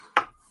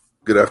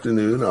Good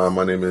afternoon.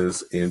 My name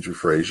is Andrew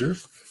Frazier,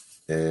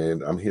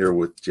 and I'm here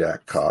with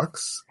Jack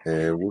Cox,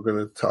 and we're going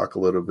to talk a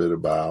little bit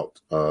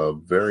about a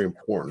very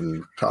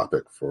important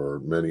topic for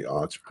many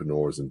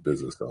entrepreneurs and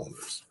business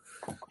owners.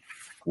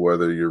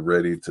 Whether you're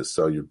ready to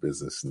sell your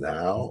business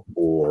now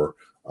or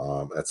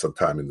at some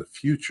time in the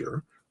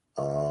future,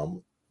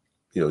 um,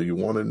 you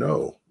want to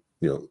know,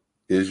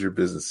 is your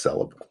business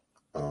sellable?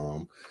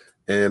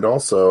 And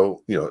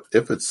also,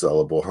 if it's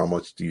sellable, how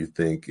much do you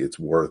think it's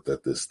worth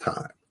at this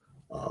time?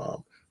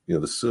 Um,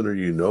 the sooner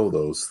you know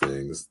those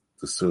things,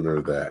 the sooner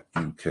that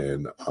you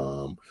can,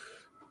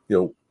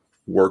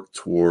 work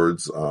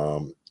towards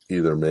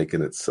either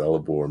making it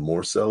sellable or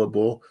more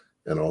sellable,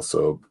 and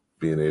also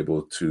being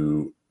able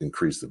to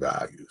increase the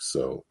value.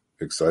 So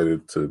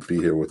excited to be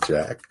here with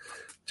Jack.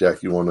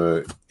 Jack, you want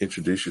to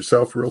introduce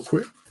yourself real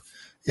quick?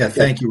 Yeah,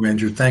 thank you,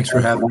 Andrew. Thanks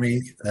for having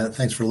me.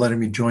 Thanks for letting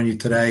me join you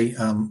today.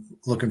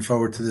 Looking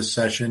forward to this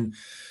session.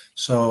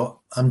 So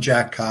I'm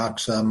Jack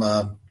Cox. I'm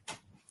a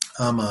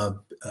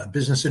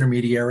business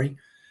intermediary,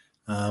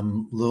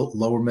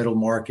 lower middle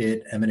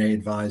market M&A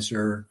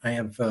advisor. I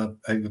have a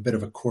bit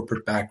of a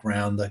corporate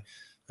background.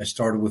 I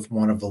started with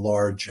one of the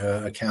large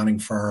accounting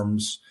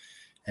firms,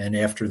 and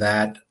after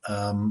that,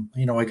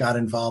 I got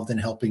involved in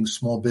helping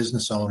small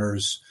business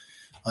owners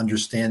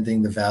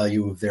understanding the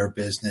value of their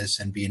business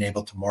and being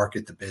able to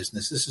market the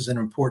business. This is an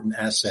important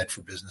asset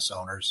for business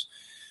owners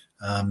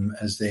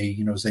as they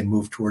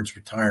move towards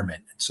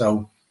retirement.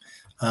 So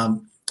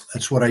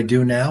that's what I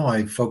do now.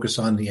 I focus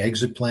on the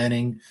exit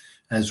planning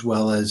as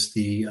well as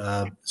the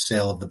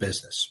sale of the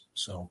business.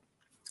 So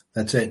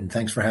that's it. And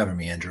thanks for having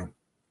me, Andrew.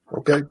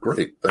 Okay,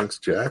 great. Thanks,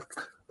 Jack.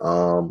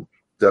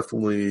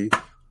 Definitely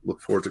look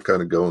forward to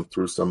kind of going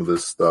through some of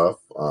this stuff.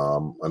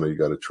 I know you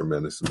got a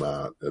tremendous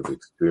amount of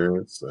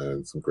experience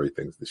and some great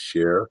things to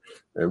share.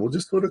 And we'll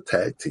just sort of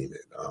tag team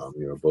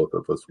it. Both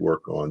of us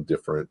work on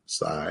different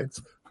sides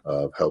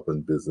of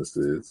helping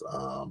businesses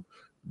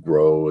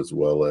grow, as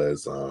well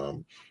as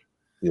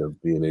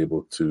being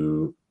able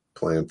to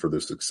plan for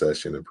their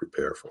succession and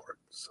prepare for it.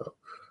 So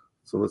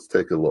let's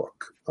take a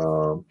look.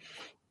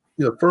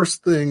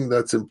 First thing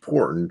that's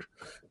important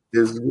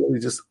is really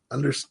just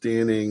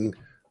understanding,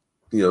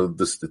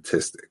 the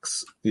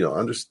statistics,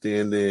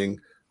 understanding,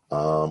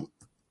 the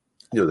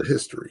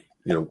history,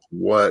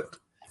 what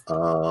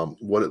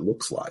it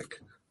looks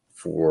like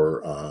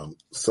for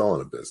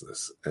selling a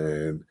business.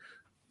 And,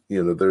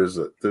 there's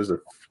a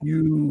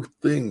few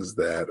things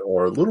that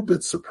are a little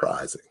bit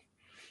surprising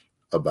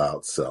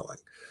about selling.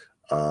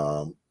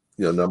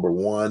 Number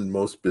one,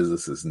 most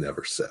businesses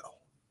never sell.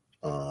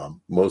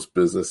 Most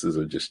businesses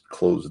are just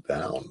closed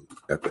down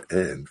at the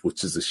end,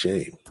 which is a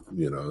shame,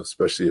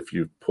 especially if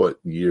you put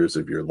years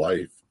of your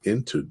life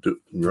into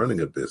running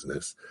a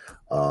business,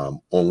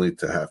 only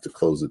to have to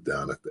close it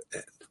down at the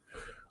end.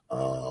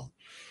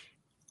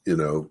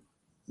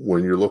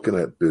 When you're looking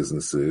at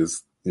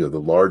businesses, the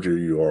larger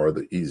you are,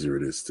 the easier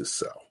it is to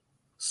sell.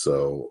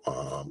 So,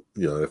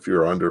 if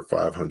you're under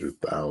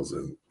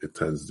 500,000, it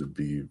tends to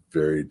be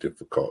very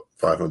difficult.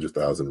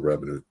 500,000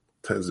 revenue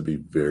tends to be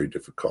very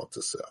difficult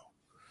to sell.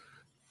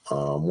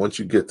 Once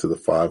you get to the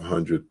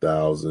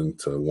 500,000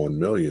 to 1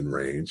 million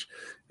range,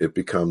 it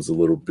becomes a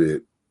little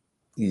bit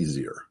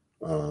easier.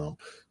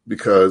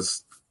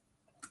 Because,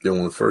 one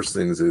of the first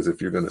things is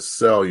if you're going to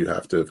sell, you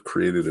have to have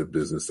created a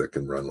business that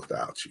can run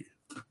without you.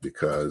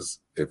 Because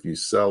if you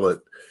sell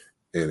it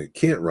and it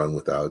can't run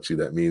without you,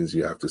 that means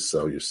you have to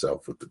sell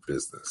yourself with the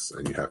business,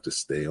 and you have to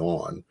stay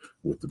on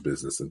with the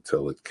business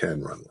until it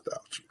can run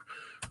without you.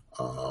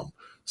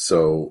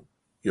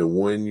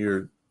 When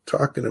you're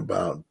talking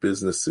about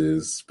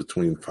businesses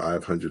between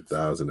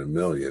 500,000 and a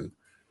million,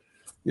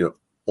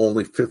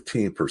 only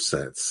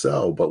 15%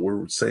 sell, but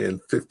we're saying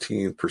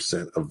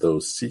 15% of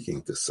those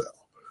seeking to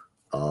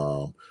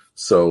sell.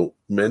 So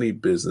many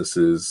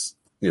businesses,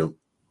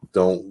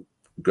 don't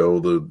go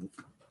the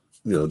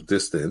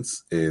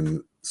distance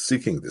in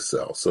seeking to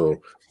sell.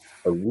 So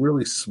a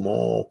really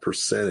small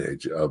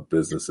percentage of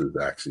businesses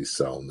actually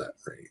sell in that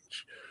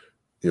range.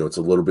 It's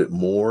a little bit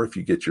more if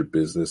you get your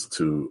business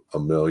to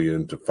 1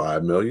 million to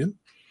 5 million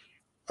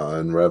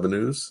in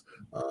revenues,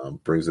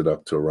 brings it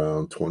up to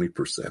around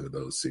 20% of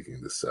those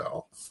seeking to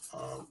sell.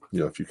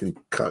 If you can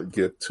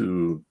get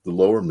to the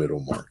lower middle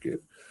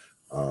market,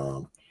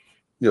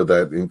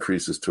 that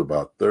increases to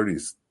about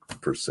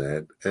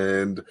 30%.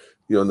 And,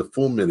 in the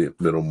full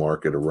middle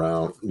market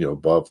around,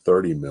 above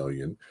 30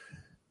 million,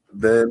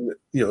 then,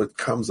 it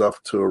comes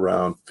up to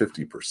around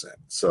 50%.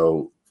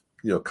 So,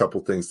 a couple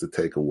things to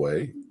take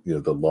away.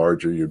 The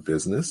larger your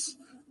business,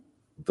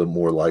 the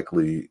more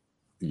likely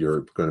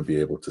you're going to be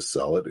able to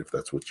sell it if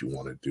that's what you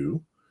want to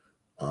do.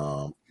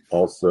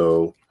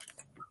 Also,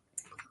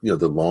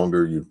 the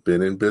longer you've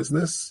been in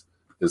business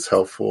is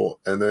helpful.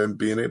 And then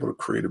being able to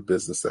create a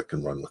business that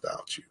can run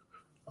without you.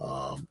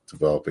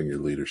 Developing your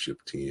leadership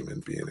team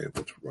and being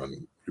able to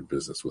run your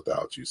business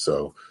without you.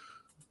 So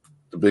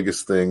the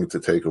biggest thing to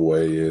take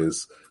away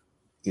is,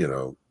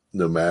 no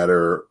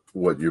matter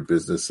what your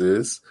business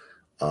is,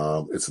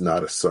 it's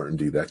not a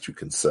certainty that you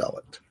can sell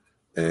it.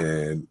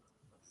 And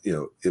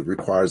it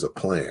requires a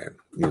plan.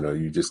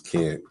 You just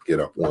can't get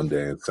up one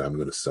day and say, I'm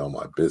going to sell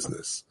my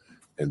business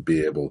and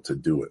be able to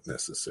do it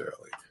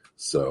necessarily.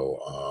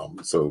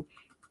 So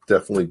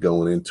definitely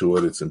going into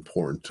it, it's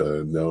important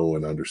to know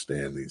and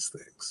understand these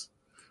things.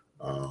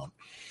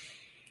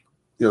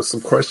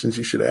 Some questions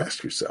you should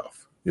ask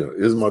yourself.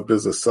 Is my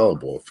business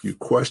sellable? A few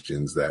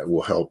questions that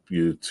will help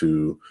you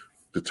to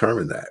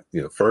determine that.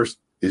 First,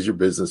 is your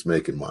business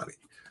making money?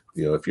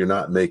 If you're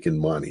not making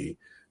money,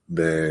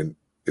 then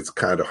it's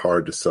kind of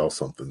hard to sell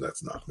something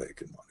that's not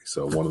making money.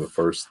 So one of the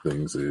first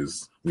things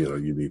is,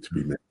 you need to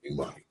be making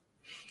money.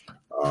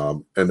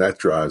 And that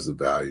drives the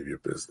value of your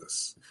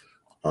business.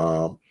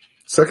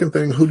 Second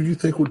thing, who do you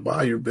think would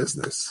buy your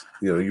business?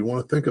 You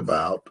want to think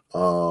about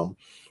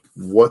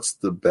what's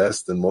the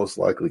best and most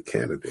likely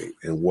candidate,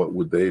 and what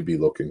would they be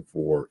looking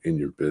for in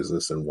your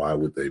business, and why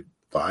would they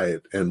buy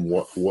it, and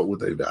what would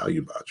they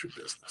value about your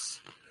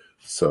business?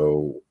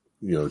 So,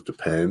 it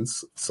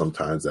depends.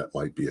 Sometimes that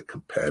might be a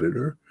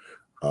competitor.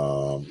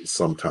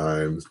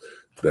 Sometimes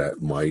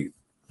that might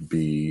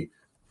be,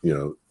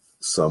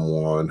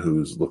 someone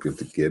who's looking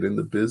to get in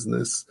the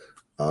business.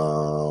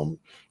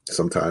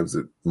 Sometimes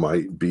it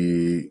might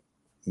be,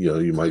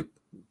 you might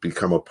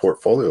become a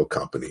portfolio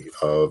company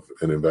of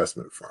an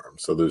investment firm.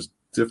 So there's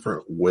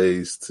different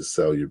ways to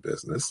sell your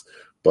business,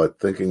 but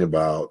thinking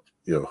about,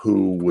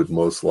 who would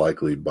most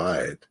likely buy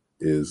it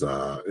is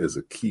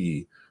a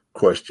key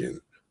question.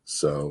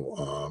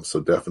 So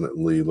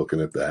definitely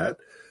looking at that.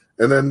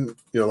 And then,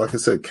 like I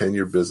said, can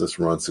your business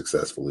run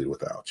successfully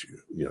without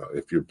you?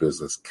 If your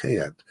business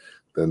can't,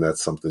 then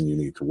that's something you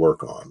need to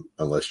work on,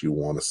 unless you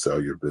want to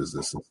sell your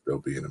business and still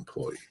be an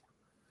employee.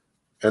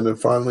 And then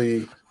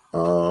finally,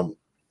 the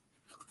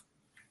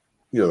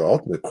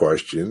ultimate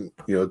question,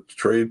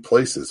 trade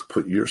places.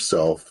 Put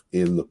yourself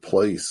in the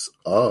place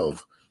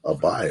of a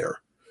buyer.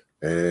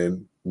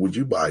 And would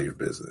you buy your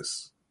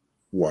business?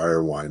 Why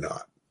or why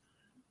not?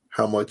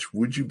 How much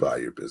would you buy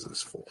your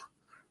business for?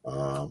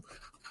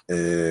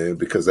 And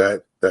because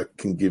that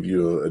can give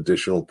you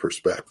additional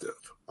perspective.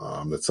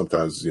 That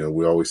sometimes,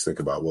 we always think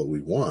about what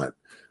we want,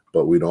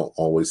 but we don't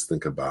always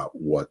think about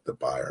what the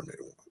buyer may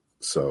want.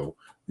 So,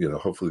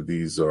 hopefully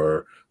these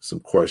are some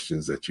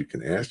questions that you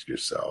can ask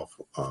yourself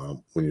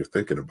when you're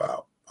thinking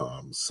about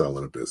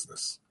selling a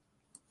business.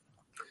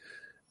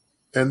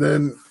 And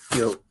then,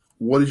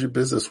 what is your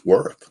business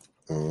worth?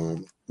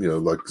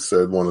 Like I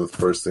said, one of the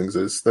first things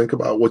is think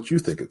about what you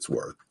think it's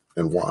worth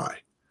and why.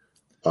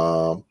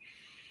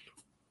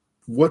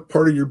 What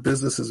part of your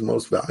business is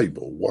most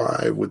valuable?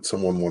 Why would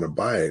someone want to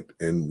buy it?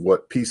 And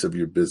what piece of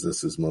your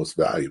business is most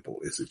valuable?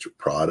 Is it your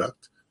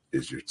product?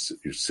 Is your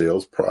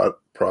sales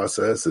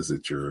process? Is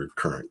it your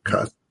current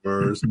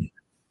customers?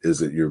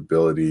 Is it your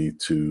ability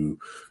to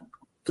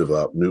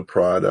develop new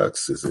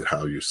products? Is it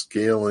how you're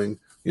scaling?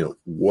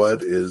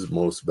 What is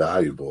most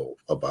valuable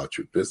about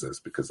your business?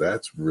 Because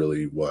that's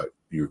really what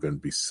you're going to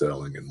be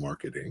selling and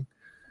marketing.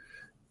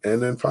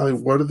 And then finally,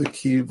 what are the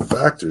key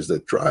factors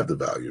that drive the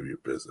value of your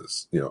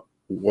business?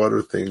 What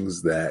are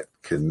things that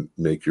can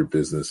make your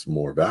business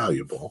more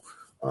valuable?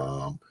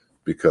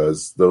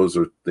 Because those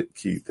are the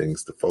key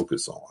things to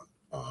focus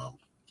on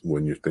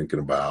when you're thinking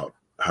about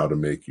how to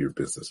make your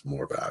business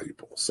more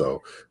valuable.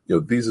 So,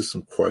 these are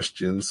some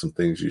questions, some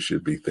things you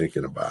should be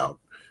thinking about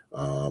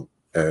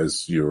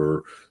as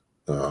you're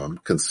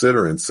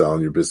considering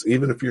selling your business.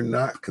 Even if you're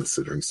not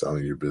considering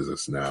selling your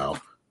business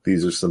now,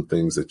 these are some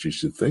things that you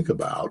should think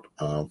about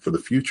for the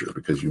future,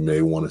 because you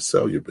may want to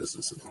sell your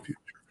business in the future.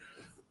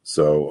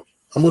 So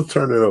I'm going to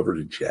turn it over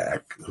to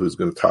Jack, who's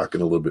going to talk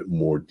in a little bit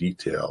more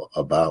detail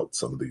about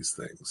some of these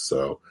things.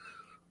 So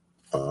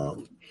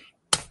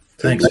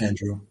thanks,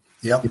 Andrew.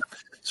 Yep.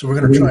 So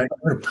we're going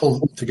to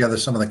pull together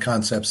some of the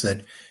concepts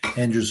that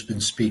Andrew's been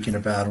speaking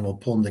about, and we'll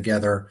pull them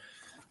together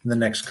in the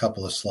next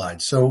couple of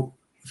slides. So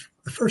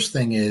the first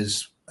thing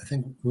is, I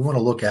think we want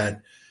to look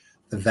at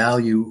the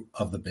value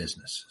of the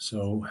business.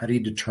 So how do you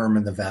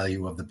determine the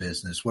value of the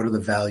business? What are the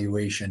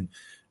valuation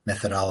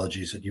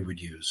methodologies that you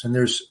would use? And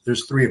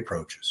there's three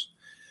approaches.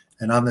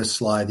 And on this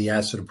slide, the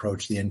asset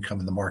approach, the income,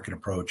 and the market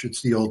approach,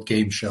 it's the old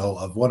game show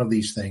of one of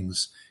these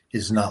things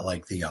is not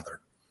like the other.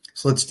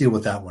 So let's deal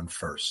with that one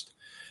first.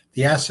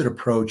 The asset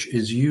approach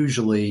is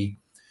usually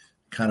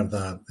kind of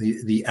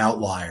the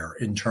outlier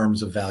in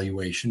terms of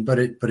valuation, but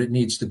it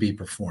needs to be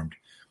performed.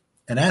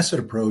 An asset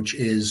approach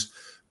is,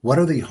 what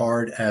are the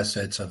hard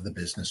assets of the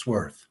business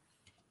worth?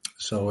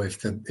 So if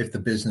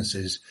the business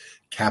is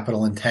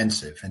capital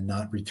intensive and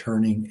not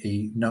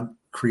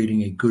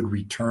creating a good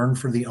return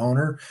for the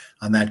owner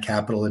on that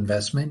capital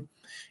investment,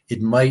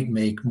 it might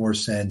make more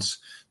sense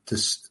to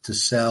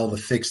sell the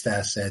fixed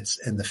assets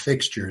and the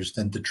fixtures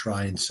than to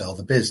try and sell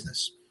the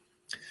business.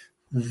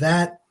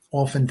 That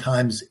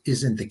oftentimes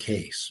isn't the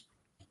case.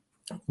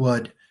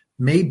 What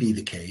may be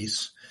the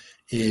case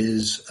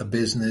is a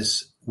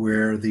business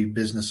where the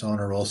business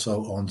owner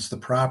also owns the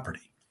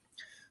property.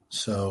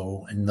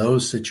 So in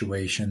those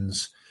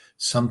situations,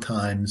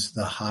 sometimes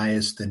the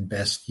highest and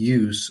best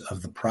use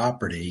of the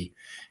property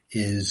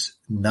is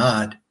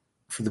not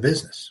for the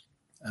business.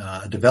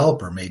 A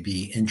developer may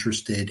be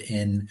interested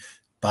in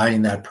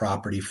buying that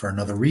property for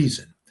another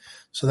reason.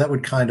 So that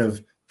would kind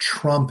of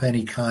trump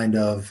any kind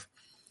of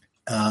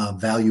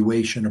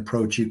valuation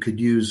approach you could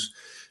use,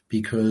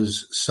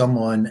 because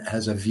someone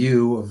has a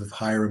view of the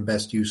higher and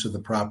best use of the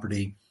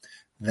property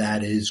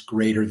that is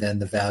greater than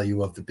the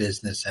value of the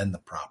business and the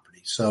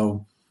property.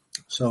 So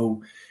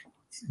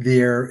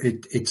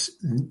it's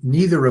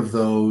neither of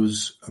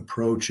those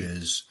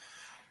approaches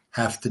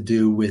have to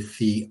do with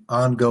the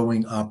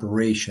ongoing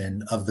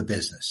operation of the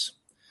business.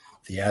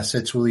 The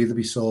assets will either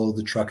be sold,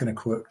 the trucks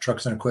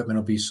and equipment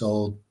will be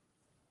sold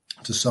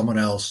to someone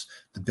else.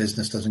 The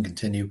business doesn't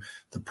continue.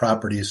 The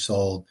property is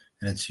sold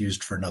and it's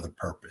used for another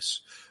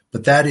purpose.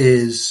 But that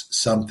is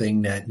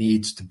something that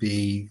needs to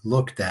be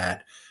looked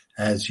at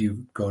as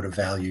you go to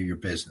value your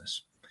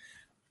business.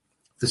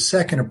 The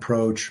second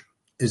approach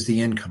is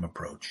the income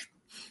approach.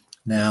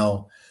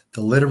 Now,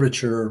 the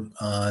literature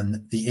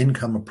on the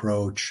income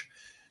approach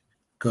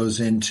goes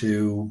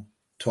into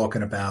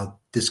talking about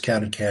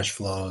discounted cash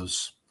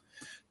flows,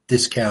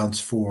 discounts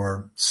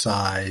for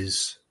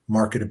size,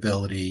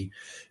 marketability,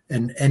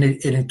 and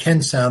it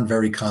can sound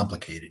very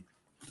complicated.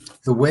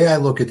 The way I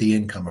look at the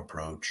income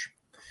approach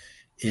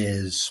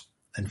is,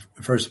 and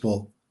first of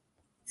all,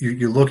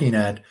 you're looking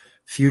at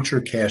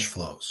future cash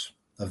flows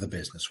of the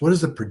business. What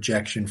is the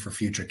projection for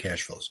future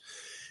cash flows?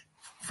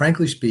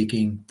 Frankly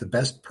speaking, the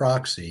best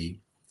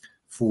proxy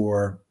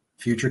for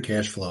future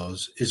cash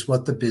flows is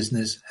what the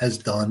business has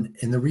done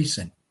in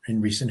recent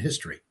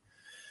history,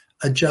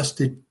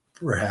 adjusted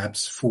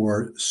perhaps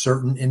for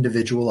certain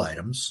individual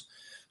items,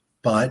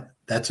 but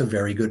that's a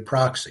very good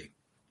proxy.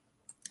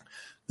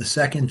 The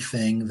second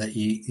thing that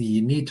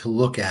you need to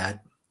look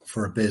at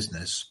for a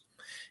business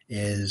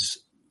is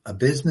a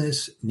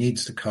business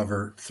needs to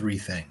cover three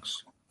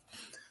things.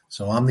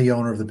 So I'm the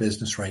owner of the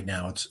business right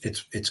now.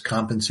 It's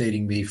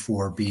compensating me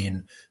for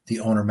being the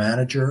owner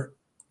manager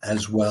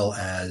as well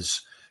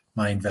as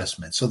my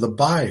investment. So the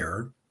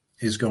buyer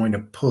is going to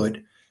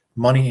put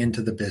money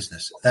into the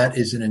business. That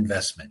is an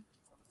investment.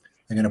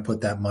 They're going to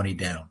put that money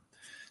down.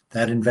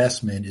 That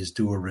investment is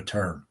due a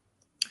return.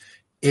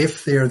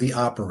 If they're the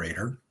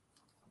operator,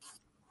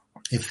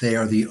 if they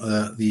are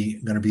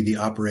going to be the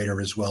operator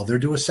as well, they're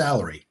due a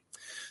salary.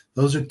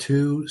 Those are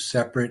two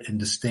separate and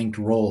distinct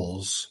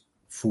roles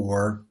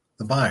for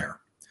the buyer.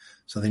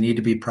 So they need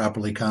to be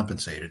properly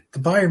compensated. The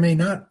buyer may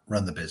not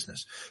run the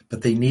business,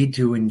 but they need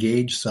to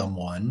engage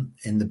someone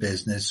in the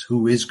business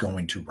who is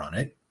going to run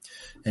it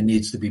and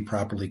needs to be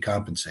properly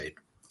compensated.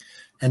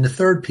 And the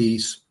third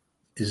piece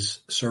is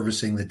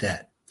servicing the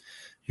debt.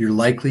 You're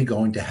likely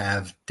going to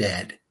have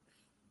debt,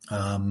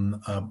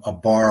 a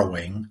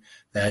borrowing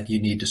that you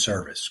need to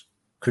service.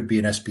 Could be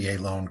an SBA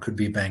loan, could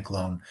be a bank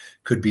loan,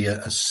 could be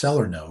a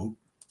seller note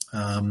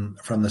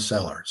from the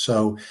seller.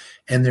 So,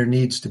 and there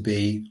needs to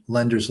be,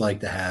 lenders like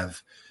to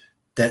have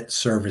debt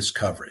service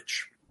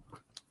coverage.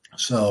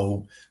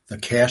 So the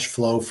cash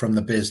flow from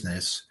the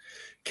business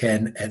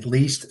can at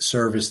least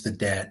service the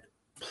debt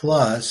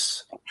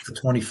plus the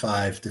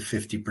 25 to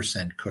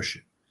 50%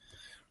 cushion.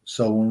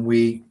 So when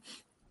we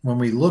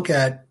look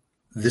at,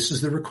 this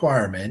is the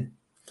requirement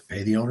to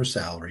pay the owner's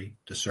salary,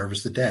 to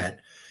service the debt,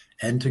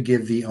 and to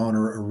give the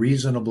owner a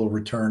reasonable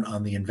return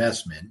on the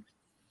investment.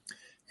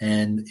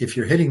 And if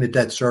you're hitting the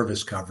debt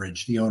service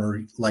coverage, the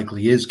owner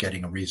likely is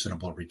getting a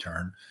reasonable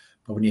return.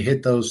 But when you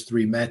hit those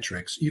three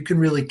metrics, you can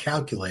really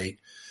calculate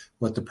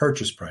what the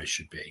purchase price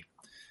should be.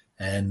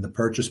 And the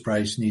purchase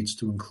price needs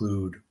to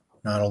include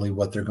not only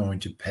what they're going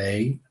to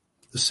pay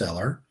the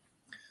seller,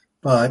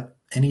 but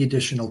any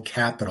additional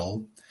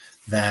capital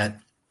that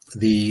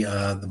the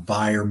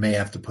buyer may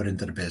have to put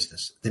into the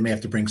business. They may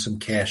have to bring some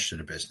cash to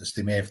the business.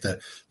 They may have to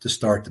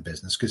start the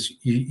business, because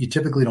you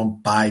typically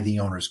don't buy the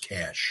owner's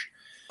cash.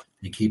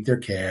 You keep their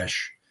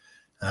cash,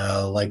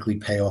 likely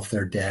pay off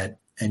their debt,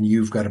 and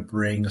you've got to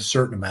bring a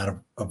certain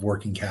amount of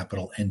working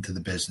capital into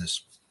the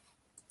business.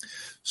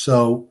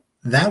 So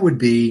that would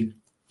be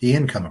the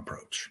income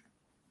approach.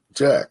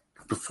 Jack,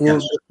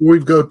 before we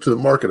go to the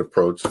market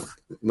approach,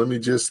 let me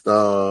just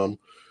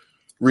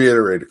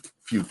reiterate a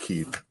few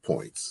key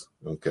points,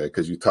 okay?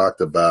 Because you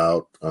talked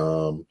about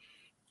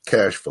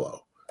cash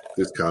flow,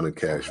 discounted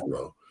cash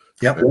flow.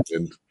 Yep.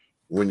 And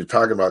when you're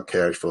talking about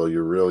cash flow,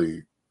 you're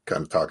really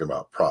kind of talking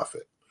about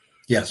profit.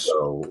 Yes.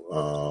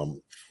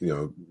 So,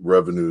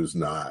 revenue is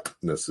not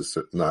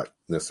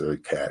necessarily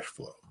cash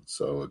flow.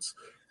 So it's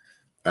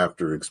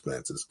after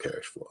expenses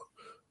cash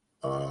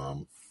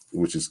flow,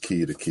 which is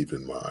key to keep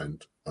in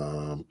mind.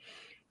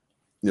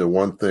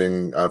 One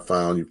thing I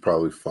found, you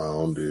probably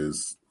found,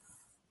 is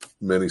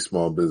many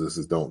small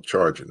businesses don't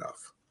charge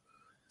enough.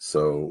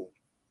 So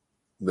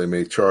they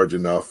may charge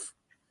enough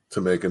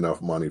to make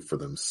enough money for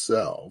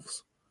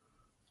themselves,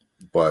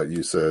 but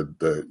you said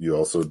that you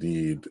also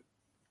need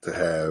to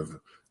have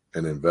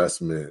an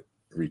investment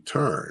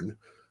return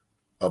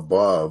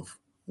above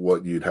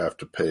what you'd have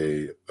to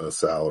pay a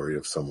salary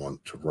of someone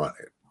to run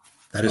it.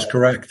 That is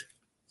correct.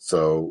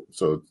 So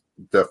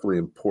definitely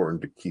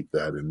important to keep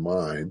that in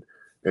mind.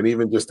 And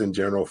even just in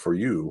general for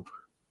you,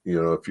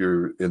 if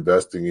you're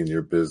investing in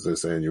your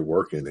business and you're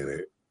working in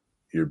it,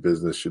 your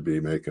business should be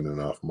making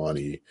enough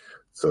money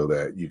so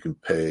that you can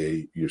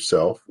pay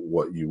yourself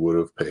what you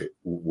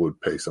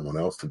would pay someone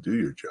else to do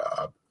your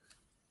job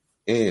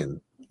and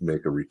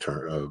make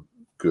a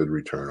good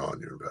return on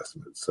your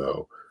investment.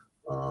 So,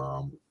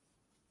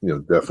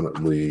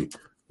 definitely,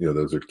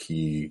 those are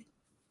key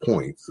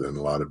points, and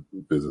a lot of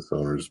business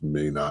owners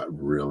may not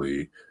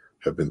really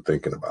have been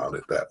thinking about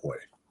it that way.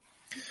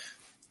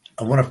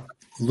 I want to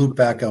loop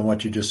back on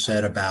what you just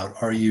said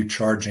about, are you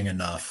charging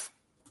enough?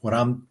 What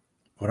I'm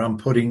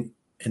putting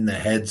in the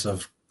heads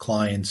of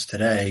clients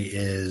today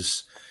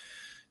is,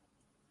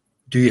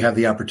 do you have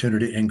the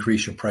opportunity to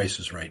increase your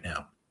prices right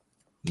now?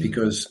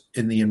 Because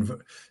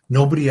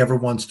nobody ever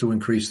wants to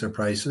increase their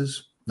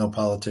prices. No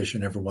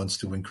politician ever wants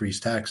to increase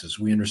taxes.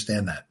 We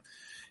understand that.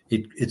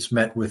 It's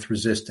met with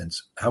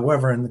resistance.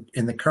 However,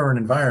 in the current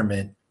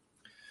environment,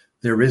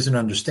 there is an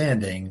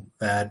understanding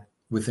that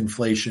with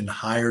inflation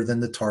higher than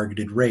the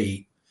targeted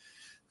rate,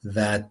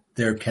 that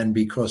there can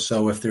be costs.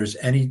 So if there's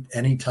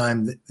any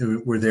time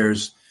where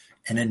there's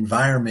an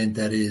environment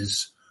that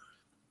is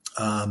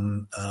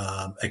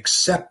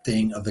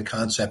accepting of the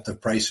concept of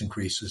price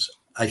increases,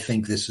 I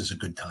think this is a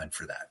good time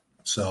for that.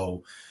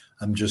 So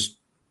I'm just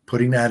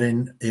putting that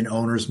in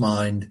owner's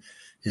mind.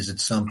 Is it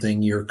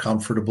something you're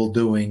comfortable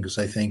doing? Because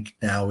I think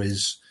now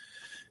is,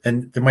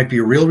 and there might be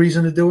a real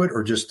reason to do it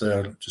or just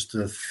a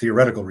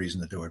theoretical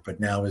reason to do it, but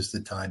now is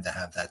the time to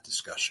have that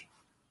discussion.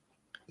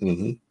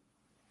 Mm-hmm.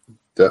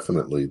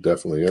 Definitely.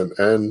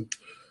 And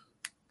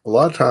a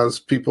lot of times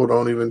people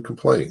don't even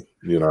complain.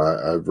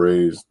 I've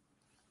raised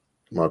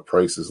my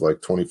prices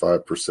like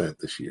 25%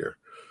 this year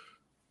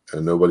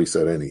and nobody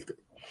said anything.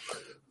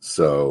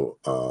 So,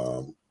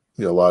 a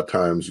lot of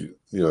times,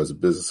 as a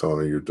business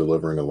owner, you're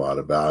delivering a lot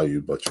of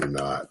value, but you're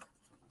not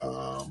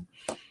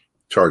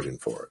charging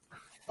for it.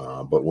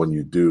 But when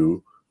you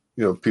do,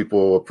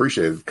 people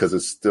appreciate it because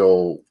it's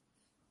still,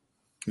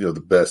 the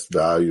best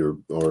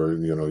value or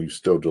you're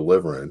still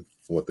delivering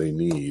what they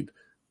need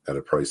at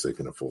a price they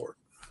can afford.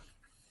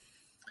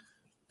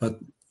 But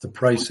the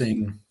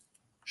pricing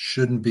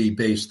shouldn't be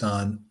based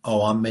on,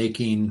 I'm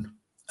making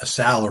a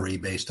salary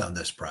based on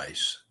this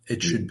price.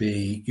 It should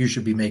be, you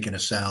should be making a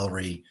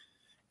salary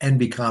and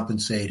be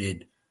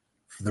compensated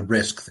for the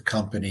risk the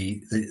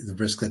company, the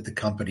risk that the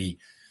company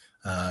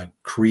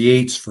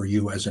creates for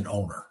you as an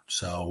owner.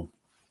 So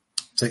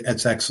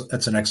that's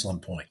an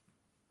excellent point.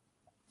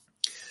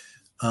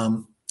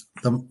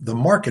 The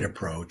market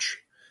approach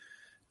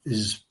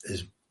is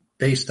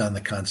based on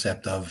the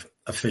concept of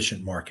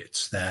efficient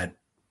markets, that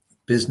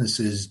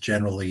businesses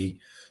generally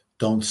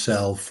don't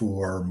sell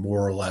for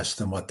more or less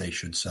than what they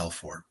should sell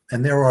for.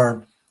 And there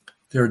are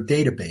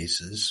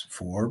databases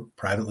for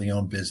privately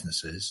owned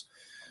businesses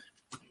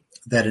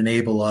that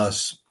enable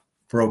us,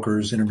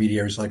 brokers,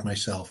 intermediaries like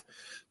myself,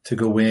 to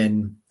go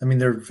in. I mean,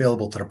 they're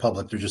available to the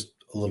public. They're just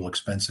a little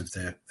expensive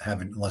to have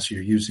unless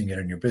you're using it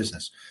in your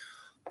business,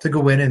 to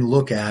go in and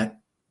look at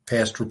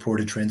past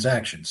reported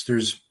transactions.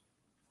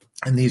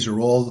 And these are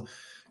all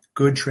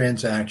good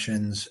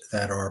transactions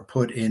that are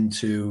put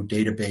into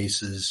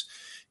databases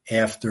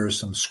after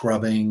some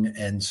scrubbing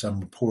and some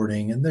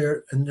reporting, and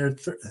they're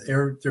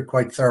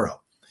quite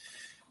thorough.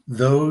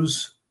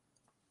 Those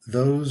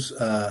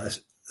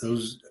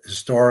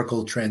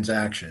historical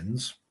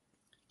transactions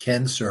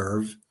can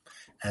serve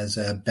as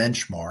a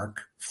benchmark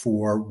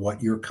for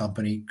what your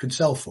company could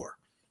sell for.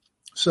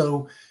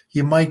 So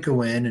you might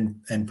go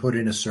in and put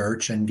in a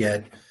search and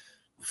get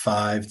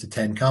 5 to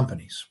 10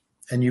 companies.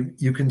 And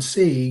you can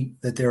see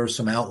that there are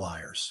some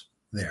outliers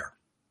there.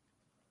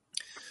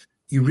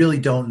 You really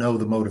don't know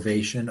the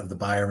motivation of the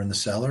buyer and the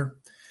seller.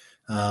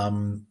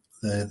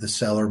 The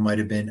seller might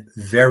have been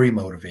very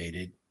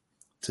motivated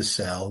to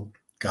sell.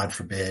 God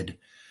forbid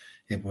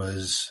it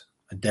was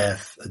a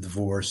death, a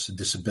divorce, a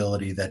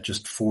disability that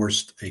just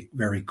forced a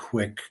very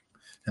quick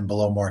and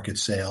below market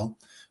sale.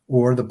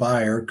 Or the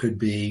buyer could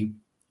be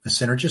a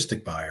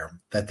synergistic buyer,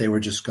 that they were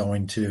just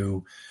going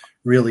to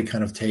really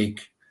kind of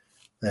take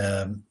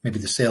maybe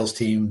the sales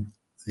team,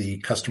 the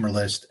customer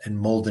list, and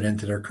mold it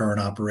into their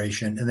current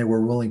operation, and they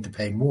were willing to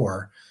pay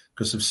more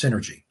because of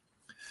synergy.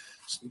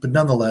 But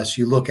nonetheless,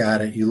 you look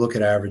at it, you look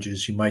at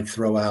averages, you might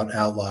throw out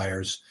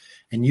outliers,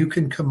 and you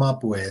can come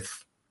up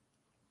with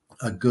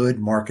a good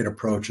market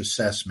approach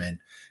assessment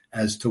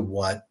as to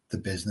what the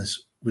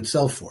business would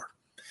sell for.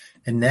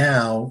 And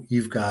now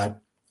you've got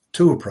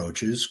two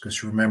approaches,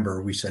 because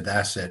remember, we said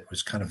asset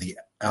was kind of the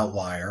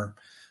outlier,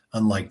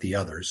 unlike the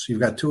others.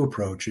 You've got two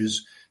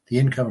approaches, the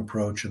income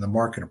approach and the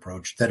market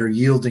approach, that are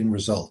yielding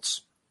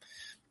results.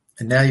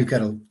 And now you've got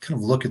to kind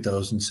of look at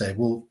those and say,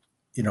 well,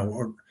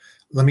 or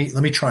let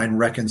me try and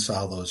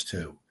reconcile those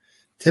two.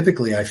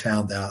 Typically, I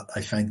find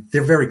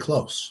they're very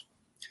close.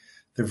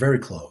 They're very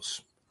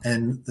close.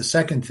 And the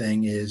second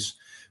thing is,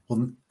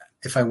 well,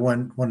 if I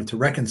wanted to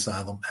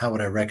reconcile them, how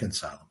would I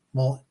reconcile them?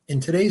 Well, in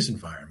today's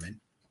environment,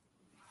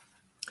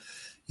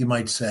 you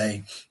might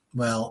say,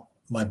 well,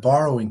 my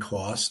borrowing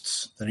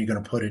costs that you're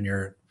going to put in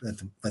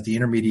that the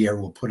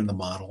intermediary will put in the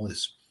model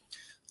is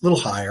a little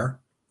higher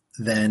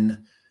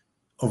than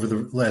over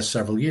the last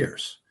several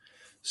years.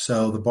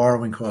 So the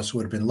borrowing costs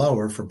would have been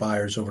lower for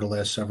buyers over the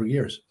last several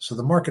years. So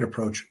the market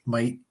approach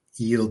might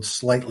yield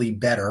slightly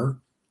better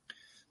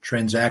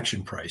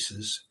transaction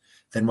prices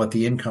than what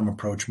the income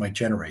approach might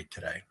generate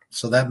today.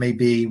 So that may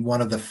be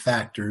one of the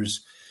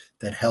factors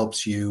that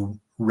helps you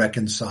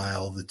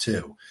reconcile the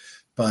two.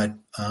 But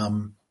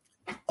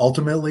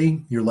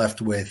ultimately, you're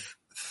left with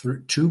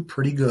two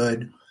pretty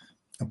good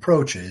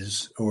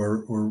approaches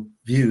or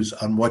views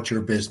on what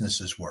your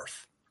business is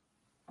worth.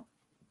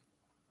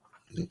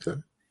 Okay.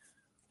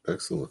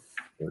 Excellent.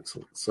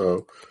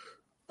 So,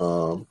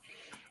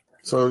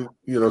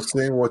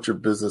 saying what your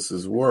business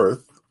is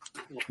worth,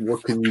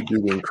 what can you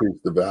do to increase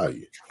the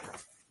value?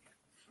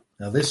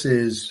 Now, this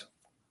is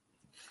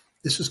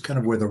kind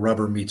of where the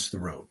rubber meets the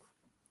road.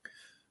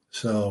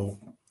 So,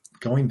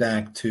 going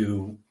back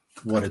to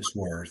what it's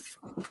worth,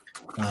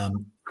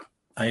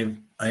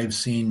 I've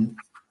seen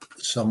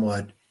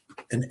somewhat,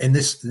 and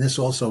this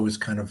also is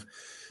kind of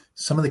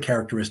some of the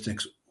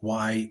characteristics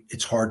why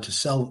it's hard to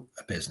sell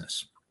a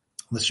business.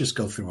 Let's just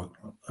go through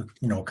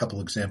a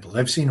couple examples.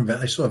 I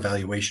saw a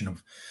valuation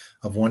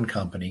of one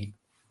company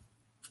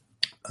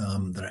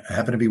that I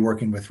happen to be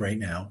working with right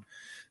now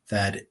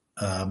that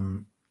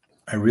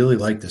I really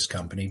like this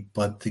company,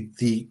 but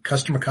the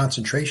customer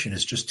concentration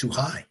is just too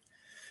high.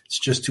 It's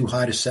just too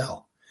high to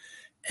sell.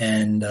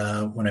 And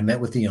when I met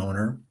with the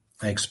owner,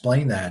 I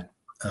explained that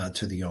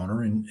to the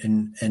owner,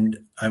 and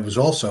I was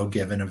also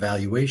given a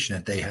valuation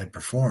that they had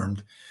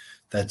performed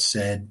that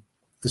said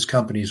this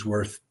company is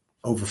worth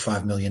over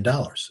 $5 million.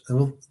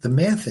 Well, the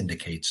math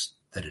indicates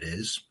that it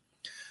is.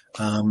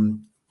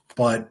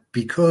 But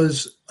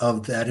because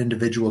of that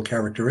individual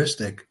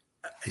characteristic,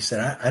 I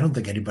said, I don't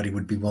think anybody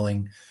would be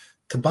willing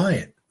to buy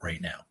it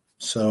right now.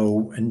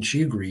 So, and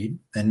she agreed,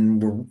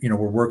 and we're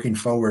working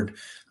forward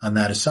on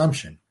that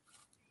assumption.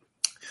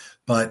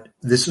 But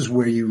this is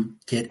where you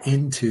get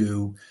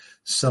into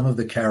some of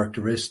the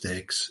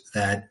characteristics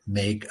that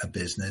make a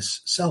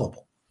business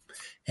sellable.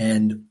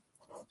 And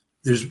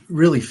there's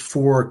really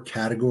 4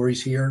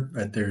 categories here,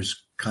 but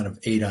there's kind of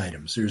 8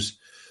 items.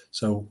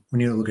 So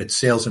when you look at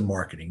sales and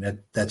marketing,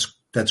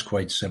 that's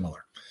quite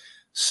similar.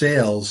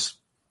 Sales,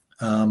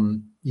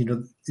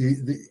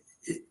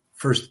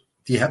 first,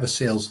 do you have a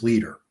sales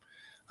leader?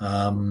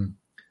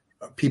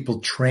 People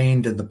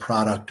trained in the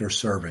product or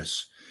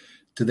service?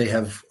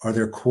 Are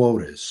there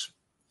quotas?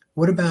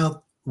 What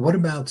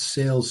about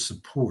sales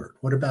support?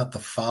 What about the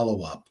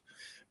follow-up,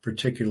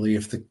 particularly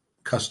if the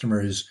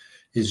customer is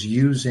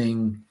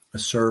using a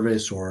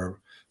service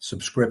or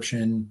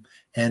subscription?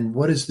 And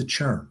what is the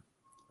churn?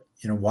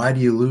 Why do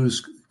you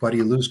lose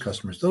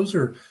customers? Those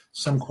are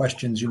some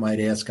questions you might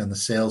ask on the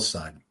sales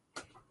side.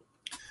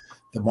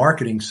 The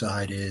marketing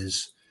side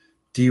is,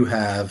 do you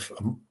have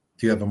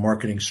a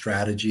marketing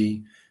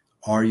strategy?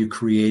 Are you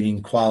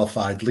creating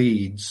qualified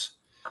leads?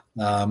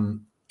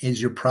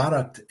 Is your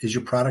product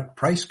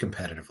priced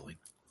competitively?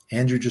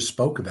 Andrew just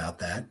spoke about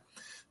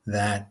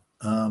that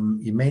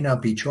you may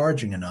not be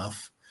charging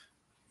enough.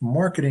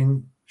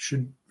 Marketing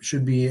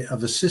should be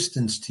of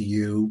assistance to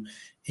you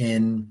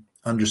in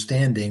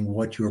understanding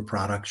what your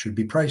product should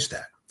be priced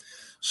at.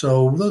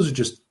 So those are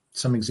just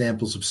some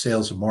examples of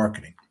sales and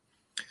marketing.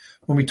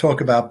 When we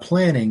talk about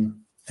planning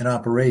and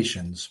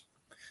operations,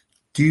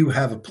 do you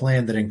have a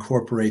plan that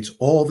incorporates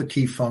all the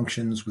key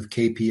functions with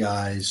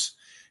KPIs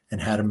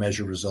and how to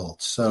measure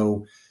results?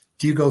 So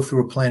do you go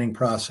through a planning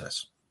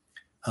process?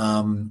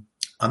 I'm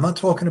not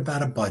talking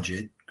about a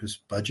budget, because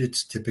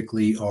budgets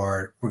typically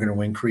we're going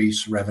to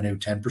increase revenue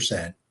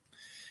 10%,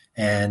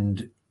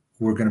 and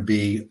we're going to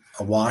be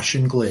awash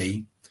in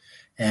glee,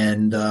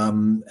 and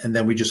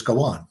then we just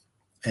go on,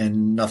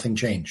 and nothing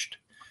changed.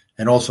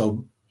 And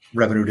also,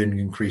 revenue didn't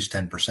increase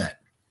 10%.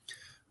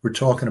 We're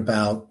talking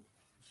about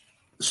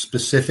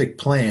specific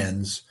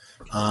plans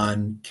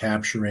on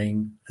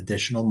capturing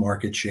additional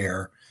market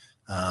share,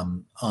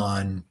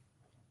 on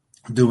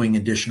doing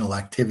additional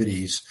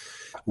activities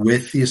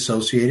with the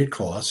associated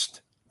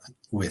cost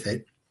with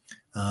it,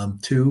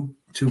 to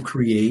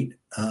create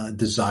a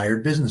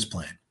desired business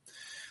plan.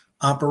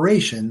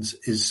 Operations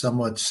is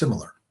somewhat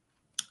similar,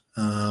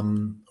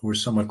 or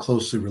somewhat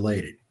closely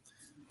related.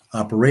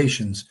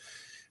 Operations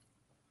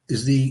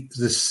is the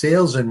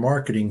sales and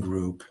marketing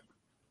group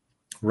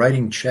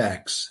writing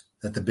checks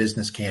that the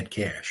business can't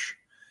cash.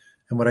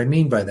 And what I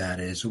mean by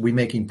that is, are we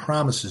making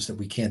promises that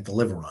we can't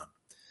deliver on?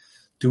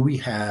 Do we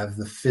have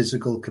the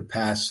physical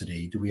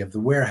capacity? Do we have the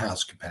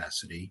warehouse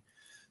capacity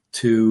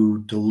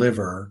to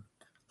deliver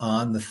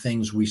on the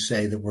things we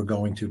say that we're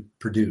going to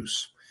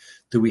produce?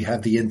 Do we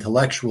have the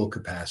intellectual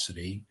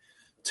capacity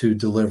to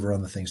deliver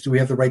on the things? Do we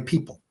have the right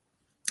people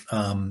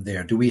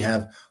there? Do we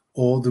have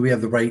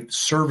the right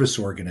service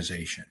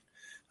organization?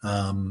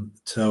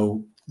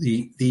 So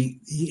the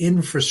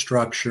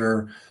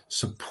infrastructure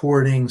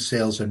supporting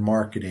sales and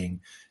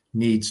marketing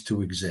needs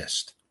to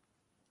exist.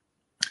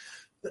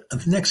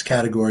 The next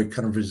category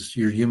kind of is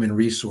your human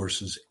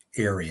resources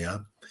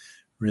area,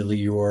 really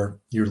your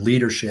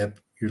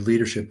leadership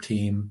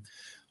team.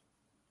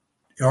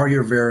 Are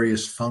your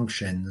various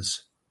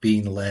functions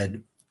being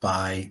led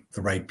by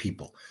the right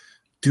people?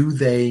 Do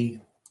they,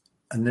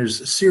 and there's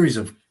a series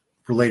of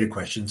related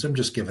questions. I'm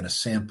just giving a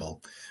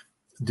sample.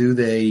 Do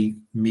they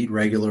meet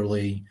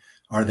regularly?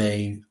 Are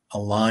they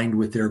aligned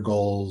with their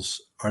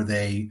goals? Are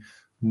they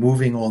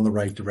moving on the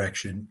right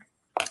direction?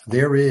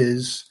 There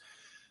is,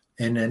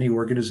 in any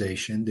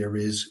organization, there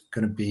is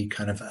going to be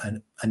kind of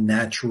a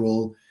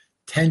natural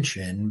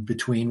tension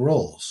between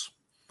roles.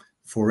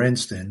 For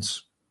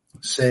instance,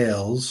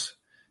 sales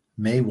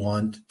may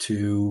want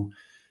to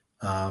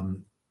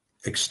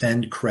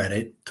extend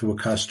credit to a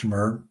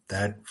customer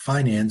that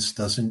finance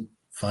doesn't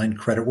find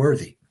credit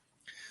worthy.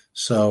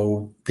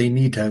 So they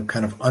need to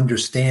kind of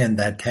understand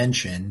that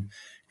tension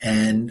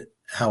and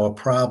how a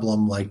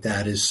problem like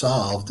that is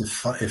solved if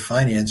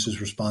finance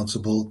is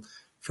responsible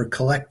for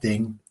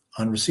collecting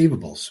on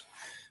receivables,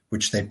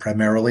 which they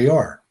primarily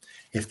are.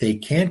 If they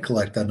can't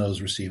collect on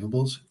those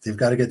receivables, they've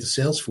got to get the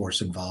sales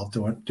force involved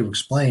to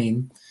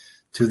explain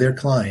to their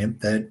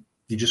client that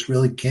you just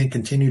really can't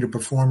continue to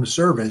perform a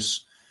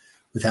service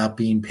without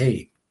being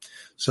paid.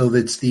 So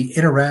that's the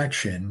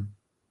interaction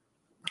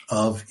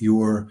of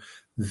your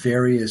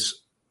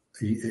various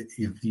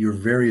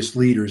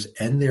leaders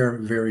and their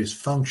various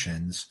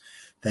functions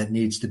that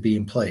needs to be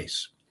in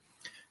place.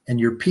 And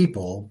your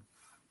people,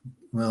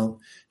 well,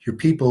 your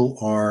people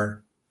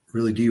are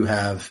really, do you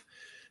have,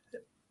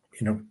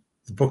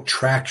 the book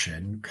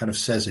Traction kind of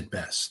says it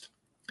best.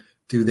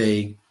 Do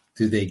they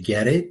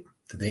get it?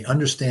 Do they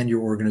understand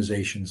your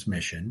organization's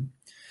mission?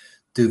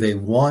 Do they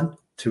want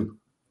to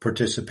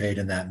participate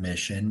in that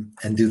mission?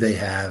 And do they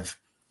have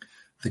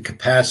the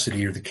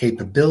capacity or the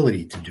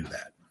capability to do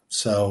that?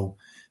 So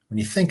when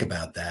you think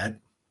about that,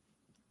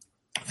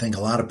 I think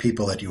a lot of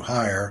people that you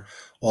hire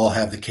all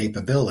have the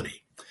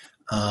capability.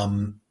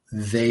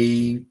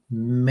 They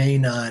may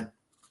not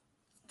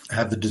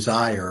have the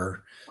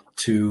desire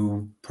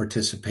to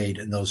participate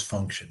in those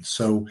functions.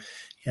 So,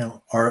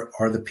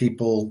 are the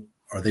people,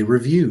 are they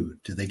reviewed?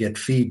 Do they get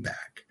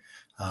feedback?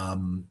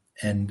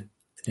 And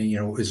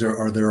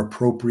are there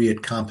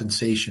appropriate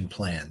compensation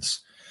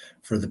plans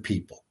for the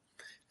people?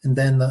 And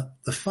then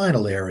the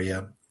final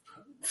area,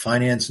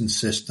 finance and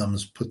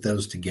systems, put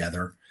those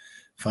together.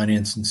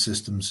 Finance and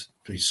systems.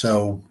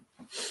 So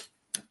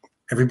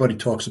everybody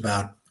talks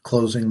about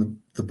closing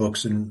the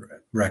books and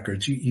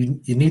records. You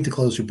need to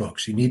close your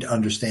books. You need to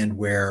understand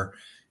where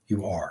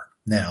you are.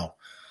 Now,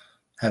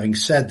 having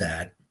said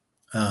that,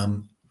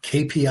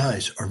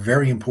 KPIs are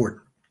very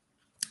important.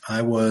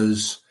 I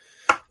was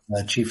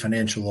the chief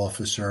financial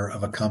officer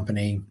of a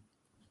company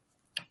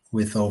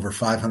with over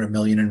 500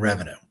 million in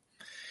revenue.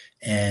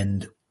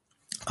 And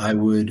I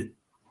would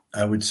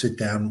sit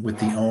down with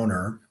the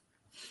owner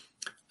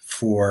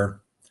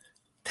for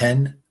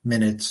 10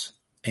 minutes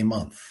a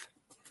month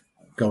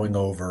going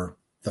over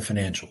the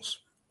financials,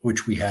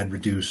 which we had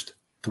reduced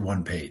to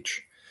one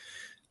page.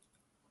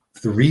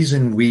 The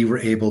reason we were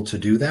able to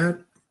do that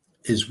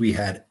is we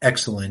had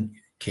excellent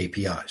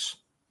KPIs.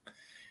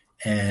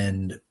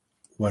 And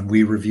when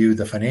we reviewed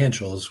the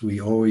financials, we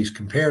always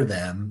compared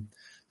them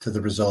to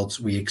the results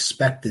we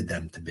expected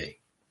them to be.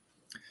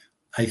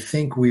 I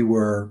think we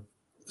were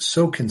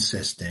so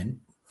consistent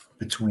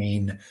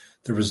between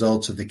the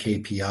results of the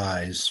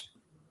KPIs,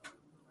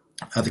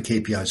 how the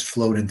KPIs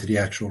flowed into the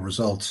actual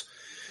results.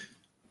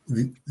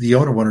 The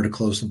owner wanted to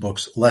close the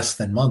books less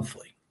than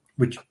monthly,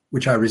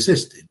 which I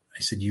resisted.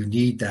 I said, we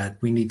need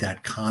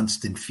that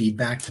constant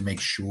feedback to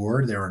make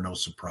sure there are no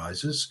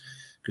surprises,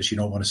 because you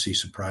don't want to see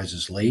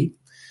surprises late.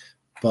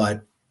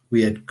 But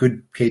we had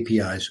good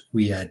KPIs.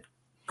 We had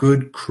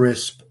good,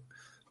 crisp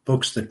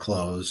books that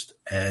closed,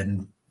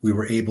 and we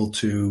were able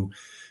to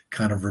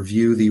kind of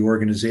review the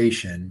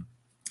organization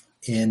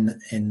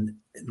in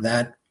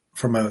that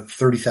from a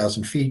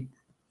 30,000 feet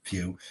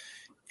view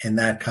in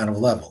that kind of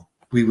level.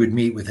 We would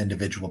meet with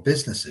individual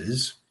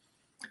businesses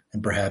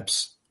and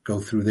perhaps go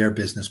through their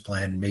business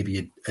plan,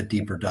 maybe a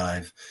deeper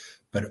dive.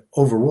 But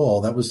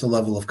overall, that was the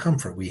level of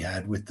comfort we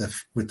had with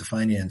the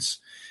finance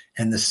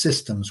and the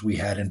systems we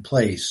had in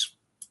place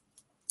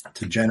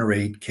to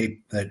generate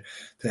to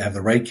have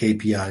the right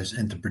KPIs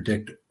and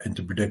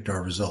to predict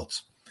our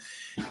results.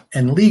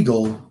 And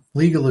legal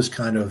is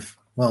kind of,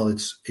 well,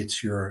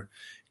 it's your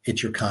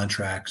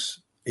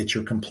contracts, it's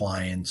your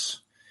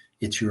compliance,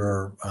 it's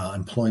your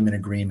employment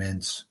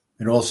agreements.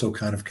 It also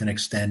kind of can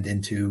extend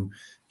into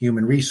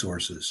human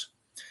resources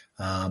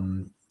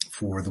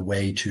for the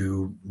way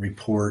to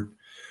report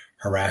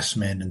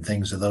harassment and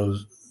things of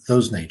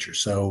those nature.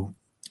 So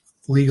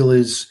legal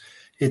it's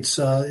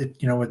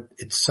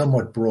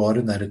somewhat broad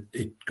in that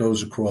it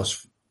goes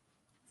across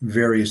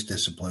various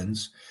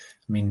disciplines.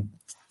 I mean,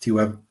 do you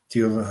have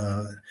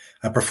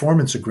a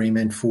performance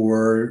agreement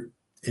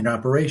in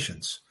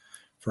operations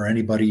for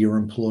anybody you're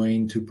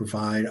employing to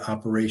provide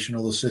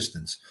operational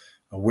assistance,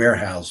 a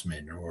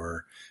warehouseman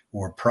or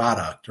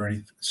product or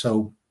anything?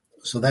 So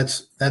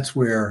that's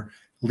where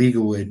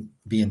legal would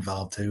be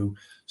involved to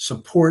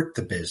support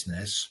the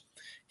business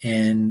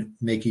and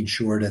making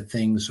sure that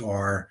things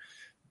are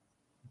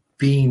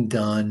being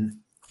done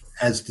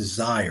as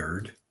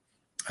desired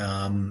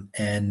and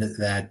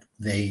that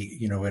they,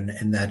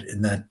 and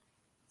that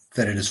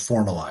it is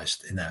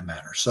formalized in that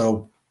manner.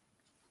 So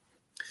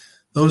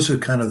those are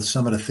kind of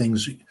some of the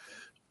things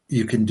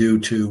you can do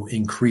to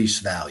increase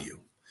value.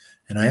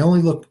 And I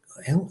only look.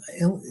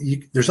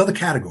 There's other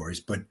categories,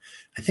 but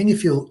I think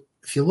if you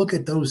look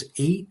at those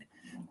 8,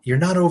 you're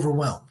not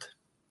overwhelmed.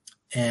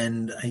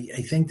 And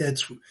I think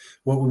that's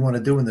what we want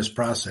to do in this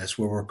process,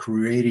 where we're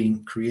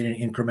creating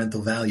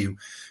incremental value.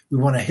 We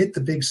want to hit the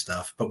big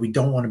stuff, but we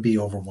don't want to be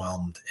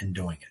overwhelmed in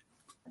doing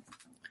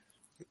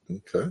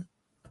it. Okay.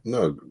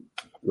 No,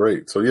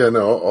 great. So yeah,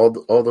 no,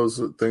 all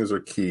those things are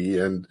key,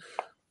 and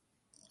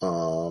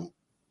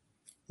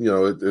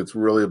it's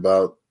really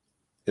about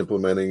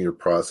implementing your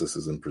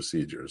processes and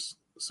procedures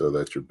so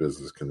that your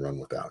business can run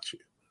without you.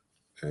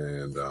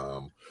 And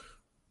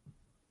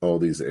all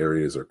these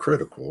areas are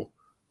critical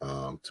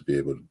to be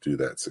able to do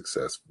that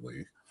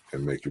successfully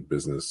and make your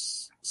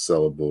business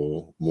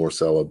sellable,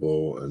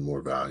 and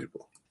more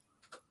valuable.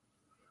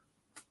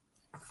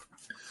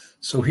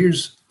 So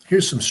here's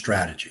some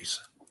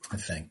strategies, I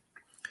think.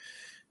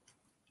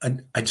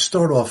 I'd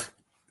start off,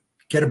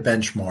 get a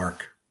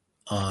benchmark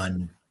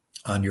on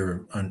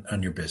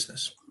your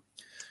business.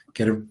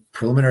 Get a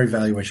preliminary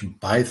valuation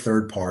by a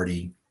third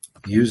party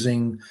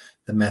using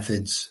the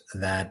methods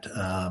that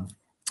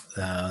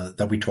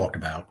we talked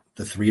about,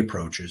 the 3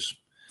 approaches.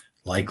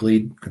 Likely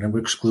going to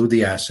exclude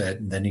the asset,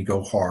 and then you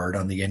go hard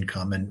on the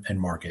income and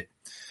market.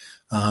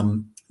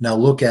 Now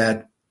look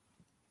at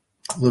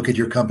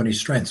your company's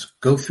strengths.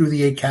 Go through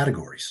the 8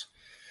 categories.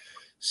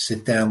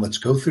 Sit down. Let's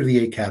go through the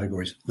 8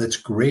 categories. Let's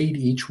grade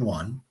each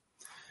one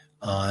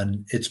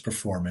on its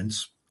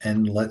performance,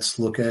 and let's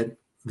look at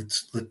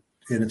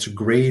and it's a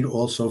grade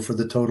also for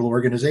the total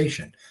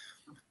organization,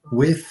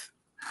 with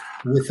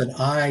an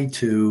eye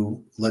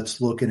to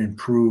let's look and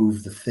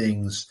improve the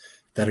things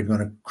that are going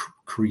to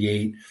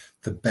create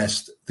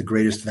the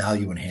greatest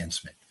value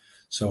enhancement.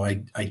 So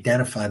I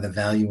identify the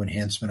value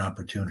enhancement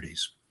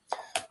opportunities.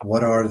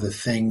 What are the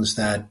things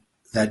that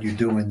you're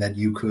doing that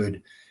you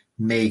could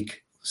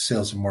make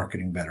sales and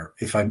marketing better?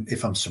 If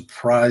I'm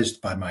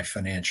surprised by my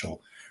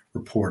financial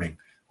reporting,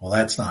 well,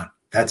 that's not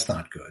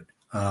good.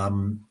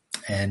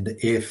 And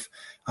if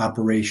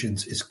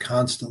operations is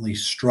constantly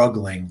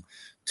struggling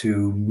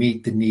to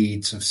meet the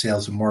needs of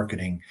sales and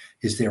marketing,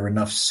 is there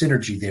enough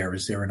synergy there?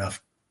 Is there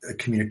enough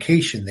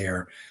communication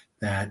there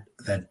that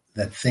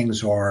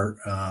things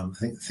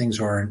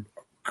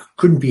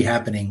couldn't be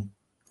happening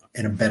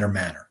in a better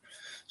manner?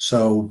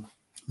 So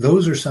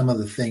those are some of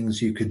the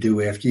things you could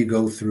do after you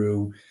go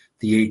through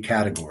the 8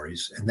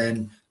 categories, and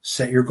then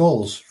set your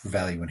goals for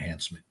value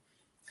enhancement.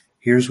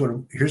 Here's what we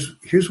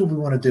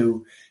want to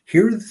do.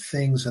 Here are the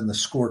things on the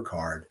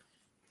scorecard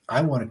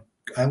I want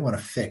to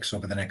fix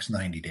over the next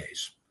 90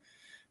 days.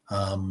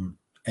 And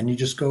you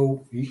just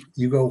go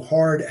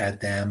hard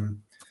at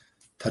them,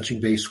 touching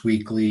base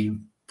weekly,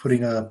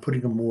 putting a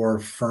more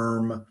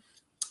firm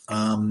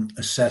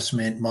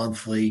assessment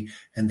monthly,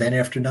 and then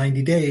after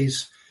 90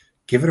 days,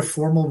 give it a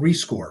formal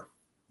rescore.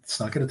 It's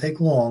not going to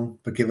take long,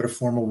 but give it a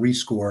formal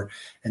rescore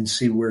and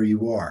see where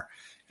you are.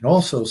 And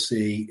also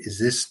see, is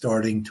this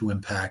starting to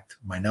impact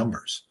my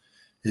numbers?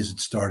 Is it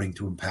starting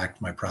to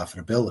impact my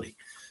profitability?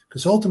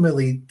 Because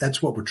ultimately,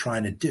 that's what we're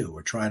trying to do.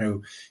 We're trying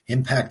to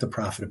impact the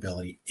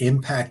profitability,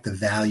 impact the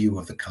value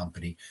of the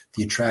company,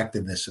 the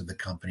attractiveness of the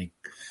company,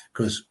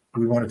 because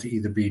we want it to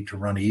either be to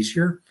run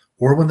easier,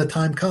 or when the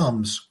time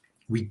comes,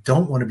 we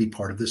don't want to be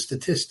part of the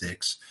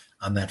statistics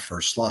on that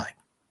first slide.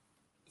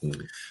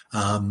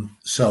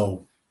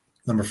 So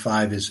number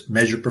 5 is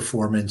measure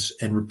performance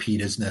and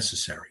repeat as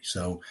necessary.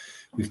 So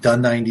we've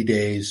done 90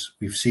 days.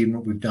 We've seen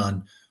what we've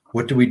done.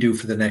 What do we do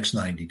for the next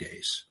 90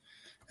 days?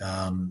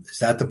 Is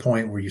that the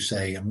point where you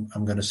say,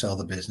 I'm going to sell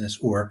the business?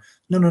 Or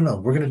no,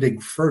 we're going to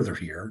dig further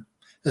here.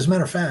 As a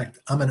matter of fact,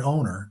 I'm an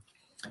owner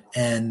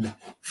and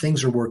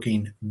things are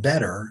working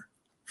better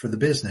for the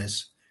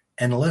business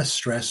and less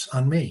stress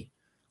on me.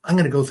 I'm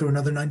going to go through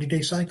another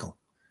 90-day cycle.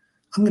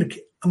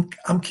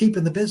 I'm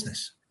keeping the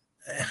business.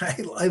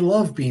 I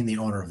love being the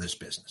owner of this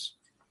business.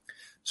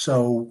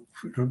 So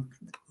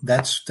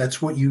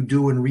that's what you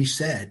do and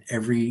reset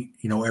every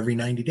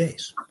 90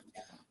 days.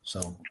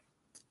 So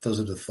those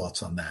are the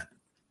thoughts on that.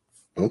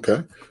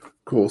 Okay,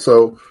 cool.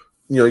 So,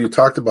 you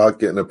talked about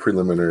getting a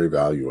preliminary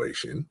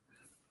valuation,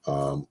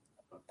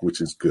 which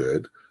is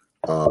good.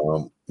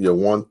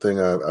 One thing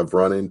I've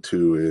run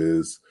into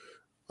is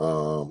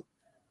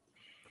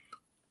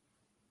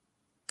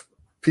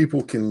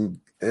people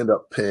can end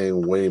up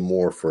paying way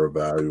more for a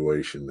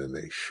valuation than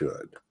they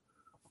should.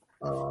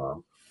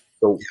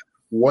 So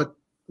what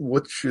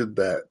should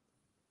that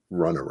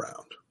run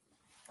around?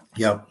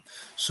 Yep.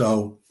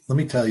 So let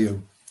me tell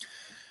you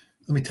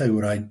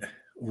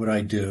what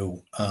I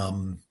do.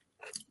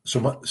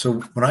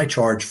 So when I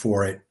charge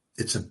for it,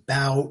 it's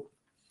about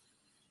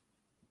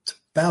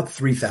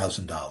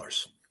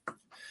 $3,000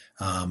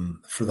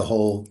 for the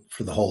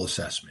whole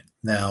assessment.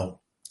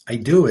 Now I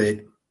do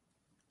it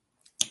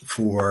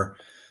for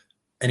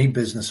any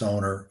business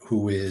owner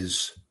who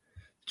is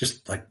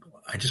just like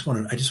I just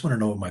want to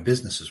know what my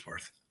business is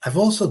worth. I've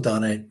also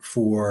done it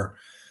for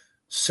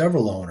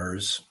several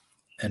owners,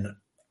 and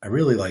I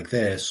really like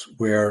this,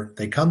 where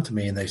they come to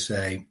me and they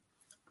say,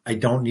 I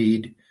don't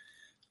need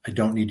I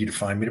don't need you to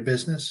find me the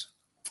business.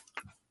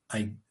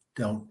 I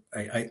don't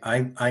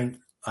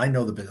I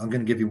know the business. I'm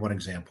going to give you one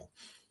example.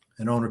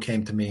 An owner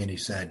came to me and he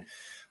said,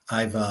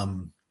 I've uh,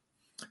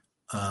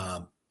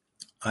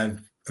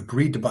 I've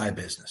agreed to buy a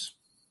business.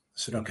 I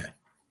said, okay,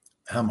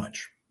 how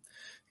much?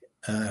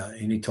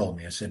 And he told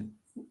me. I said,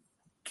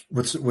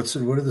 what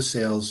are the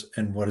sales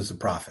and what is the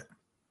profit?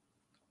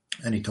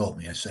 And he told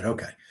me. I said,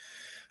 okay,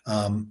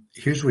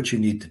 here's what you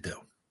need to do.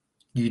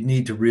 You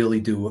need to really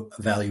do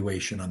a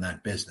valuation on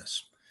that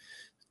business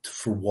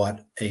for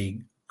what a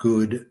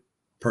good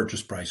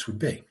purchase price would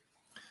be.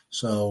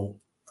 So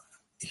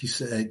he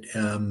said,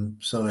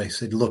 so I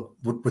said, look,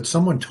 what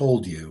someone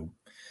told you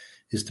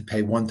is to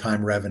pay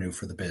one-time revenue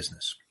for the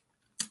business.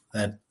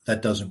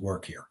 That doesn't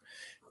work here.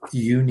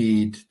 You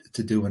need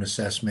to do an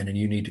assessment and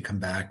you need to come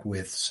back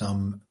with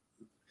some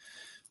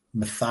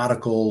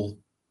methodical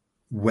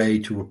way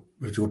to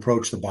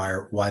approach the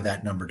buyer why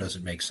that number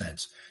doesn't make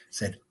sense. I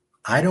said,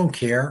 I don't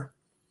care.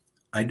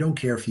 I don't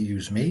care if you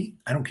use me.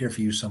 I don't care if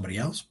you use somebody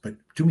else, but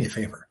do me a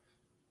favor.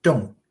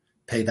 Don't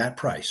pay that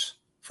price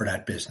for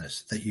that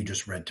business that you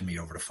just read to me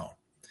over the phone.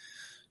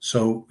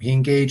 So he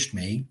engaged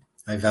me.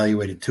 I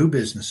evaluated two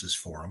businesses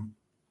for him.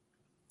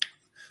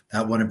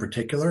 That one in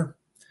particular,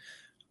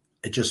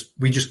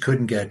 we just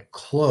couldn't get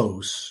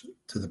close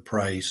to the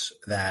price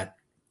that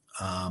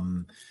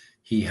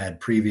he had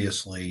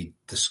previously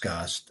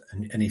discussed,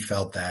 and he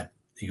felt that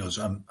he goes,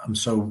 I'm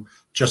so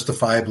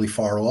justifiably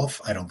far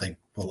off. I don't think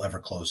we'll ever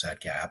close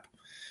that gap.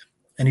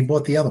 And he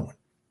bought the other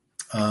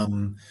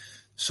one.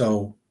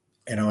 So,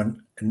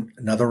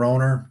 another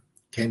owner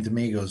came to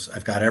me, he goes,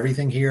 I've got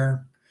everything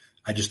here.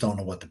 I just don't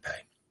know what to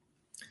pay.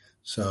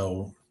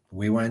 So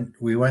we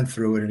went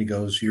through it, and he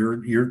goes,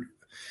 you're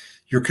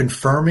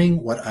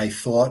confirming what I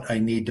thought I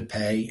need to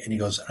pay. And he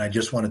goes, I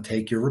just want to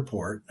take your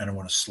report and I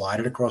want to slide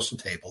it across the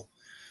table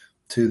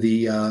to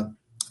the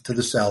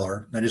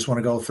seller. And I just want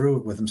to go through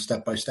it with him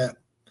step by step.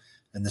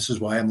 And this is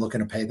why I'm looking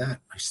to pay that.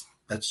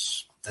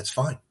 That's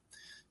fine.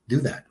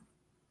 Do that.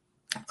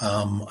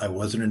 I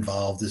wasn't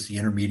involved as the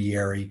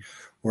intermediary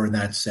or in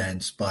that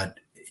sense, but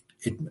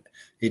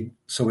it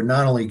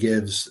not only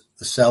gives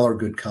the seller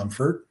good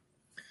comfort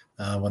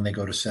when they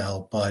go to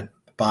sell, but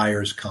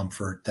buyers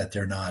comfort that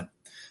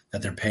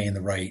they're paying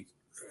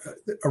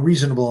a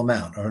reasonable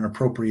amount or an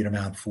appropriate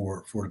amount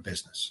for the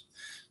business.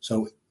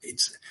 So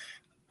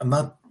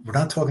we're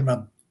not talking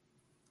about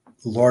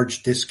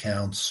large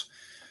discounts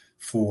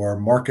for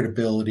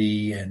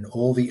marketability and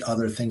all the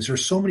other things.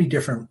 There's so many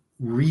different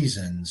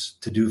reasons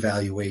to do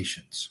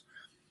valuations,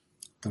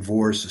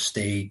 divorce,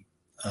 estate,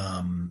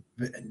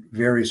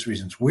 various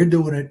reasons. We're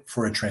doing it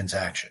for a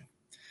transaction,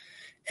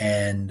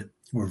 and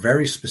we're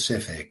very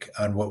specific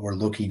on what we're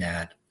looking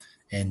at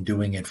and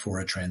doing it for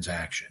a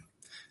transaction.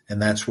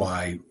 And that's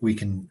why we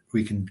can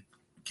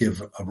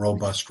give a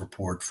robust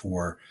report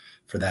for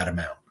that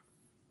amount.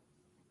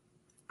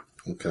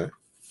 Okay.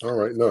 All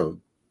right. No,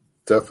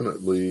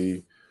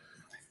 definitely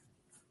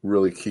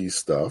really key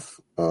stuff.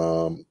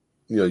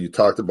 You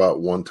talked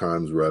about one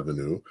times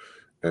revenue,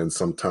 and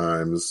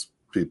sometimes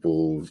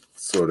people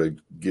sort of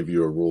give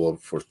you a rule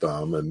of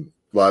thumb, and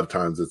a lot of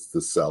times it's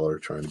the seller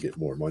trying to get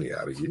more money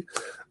out of you.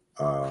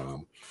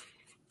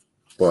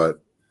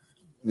 But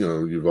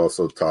you've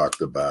also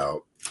talked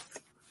about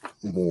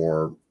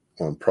more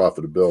on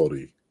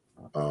profitability.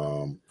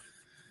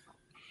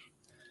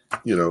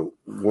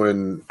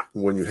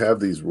 When you have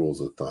these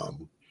rules of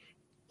thumb,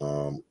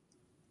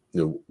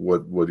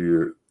 what are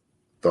your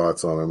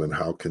thoughts on them, and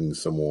how can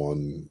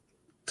someone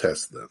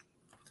test them?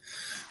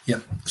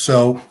 Yeah.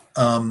 So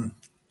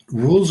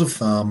rules of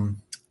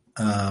thumb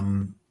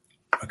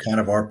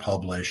are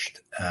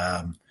published,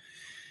 and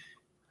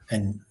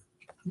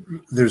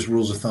there's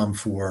rules of thumb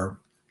for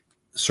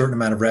a certain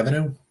amount of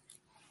revenue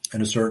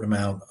and a certain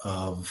amount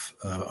of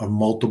a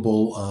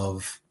multiple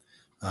of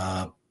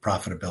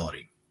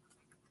profitability.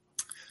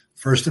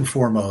 First and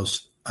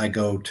foremost, I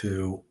go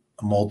to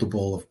a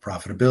multiple of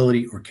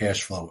profitability or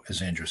cash flow,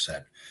 as Andrew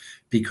said,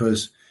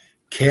 because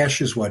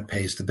cash is what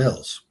pays the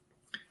bills.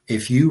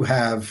 If you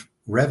have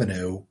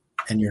revenue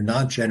and you're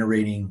not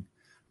generating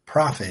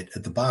profit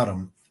at the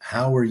bottom,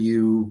 how are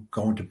you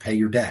going to pay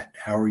your debt?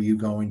 How are you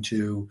going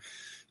to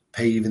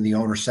pay even the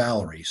owner's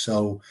salary?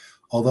 So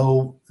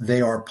although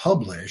they are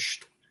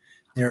published,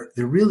 they're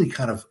really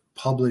kind of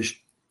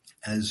published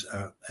as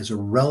a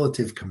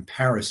relative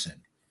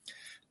comparison.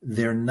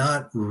 They're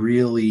not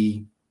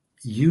really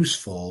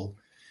useful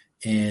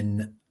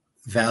in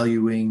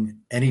valuing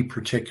any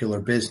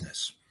particular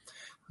business.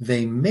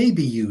 They may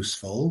be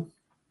useful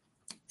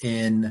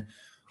in,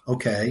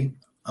 okay,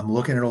 I'm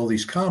looking at all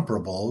these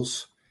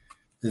comparables.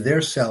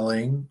 They're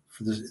selling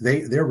for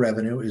their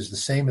revenue is the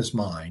same as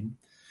mine.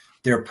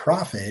 Their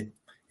profit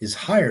is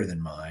higher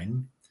than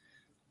mine.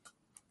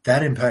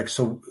 That impacts.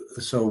 So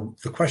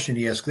the question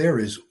you ask there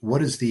is,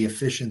 what is the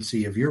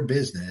efficiency of your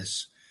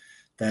business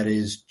that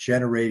is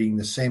generating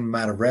the same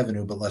amount of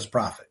revenue but less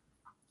profit.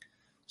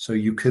 So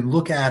you can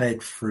look at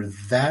it from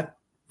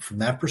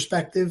that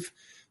perspective,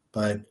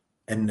 and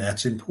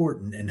that's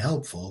important and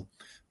helpful,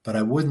 but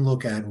I wouldn't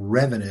look at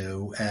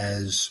revenue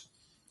as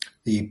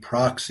the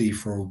proxy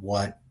for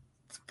what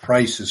the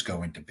price is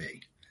going to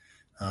be,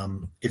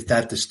 if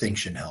that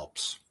distinction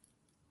helps.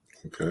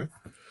 Okay.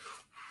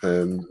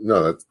 And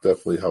no, that's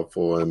definitely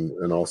helpful.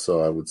 And also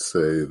I would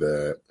say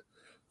that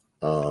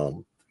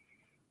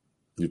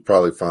you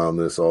probably found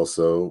this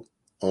also.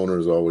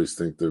 Owners always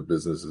think their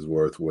business is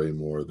worth way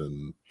more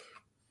than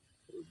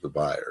the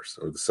buyers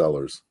or the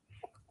sellers.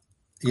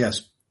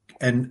 Yes.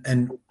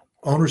 And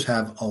owners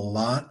have a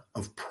lot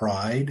of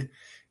pride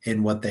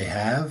in what they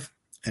have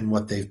and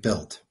what they've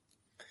built.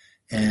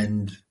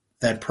 And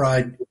that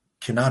pride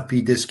cannot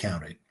be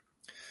discounted.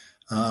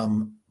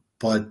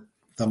 But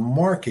the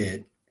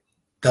market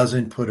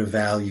doesn't put a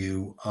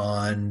value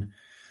on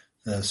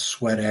the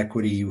sweat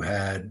equity you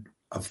had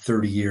of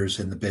 30 years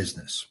in the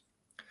business.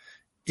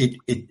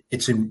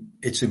 It's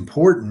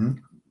important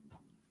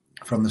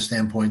from the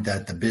standpoint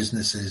that the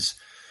business is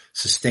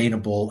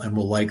sustainable and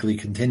will likely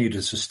continue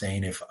to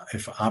sustain if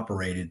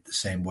operated the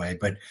same way.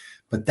 But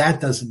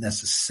that doesn't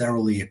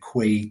necessarily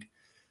equate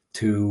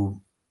to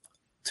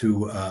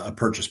a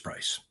purchase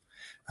price.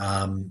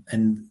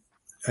 And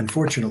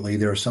unfortunately,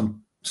 there are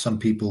some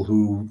people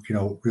who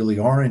really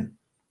aren't.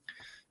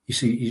 You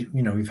see,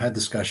 we've had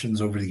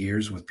discussions over the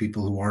years with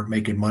people who aren't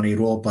making money at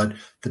all, but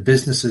the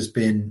business has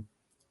been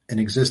in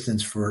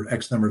existence for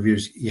X number of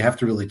years. You have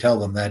to really tell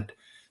them that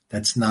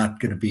that's not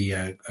going to be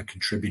a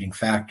contributing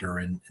factor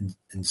in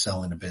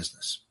selling a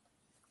business.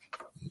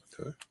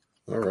 Okay.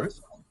 All right.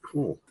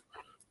 Cool.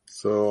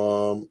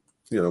 So,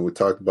 we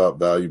talked about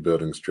value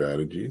building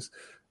strategies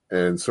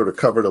and sort of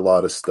covered a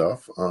lot of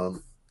stuff.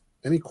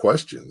 Any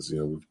questions?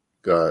 We've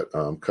got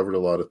covered a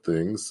lot of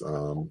things.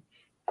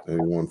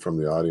 Anyone from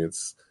the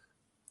audience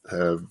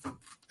have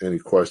any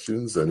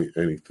questions?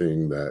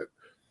 Anything that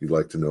you'd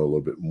like to know a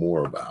little bit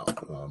more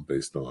about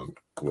based on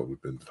what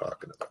we've been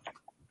talking about?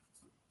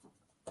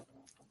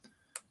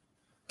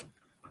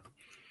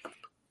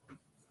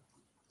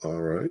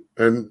 All right.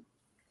 And,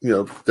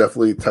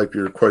 definitely type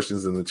your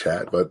questions in the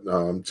chat. But,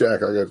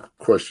 Jack, I got a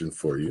question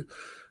for you.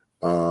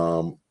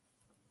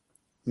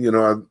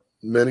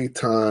 Many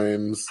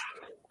times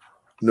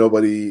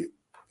nobody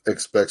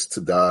expects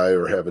to die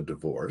or have a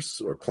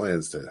divorce or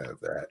plans to have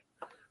that.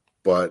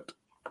 But,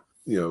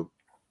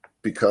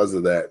 because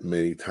of that,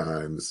 many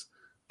times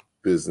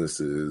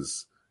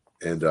businesses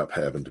end up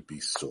having to be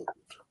sold.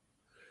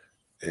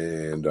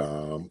 And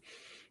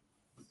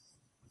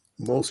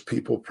most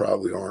people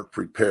probably aren't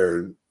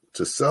prepared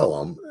to sell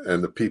them.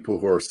 And the people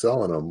who are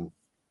selling them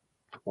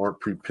aren't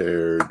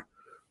prepared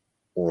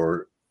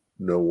or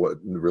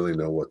really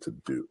know what to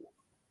do.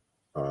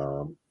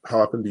 How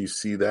often do you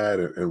see that,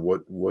 and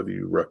what do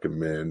you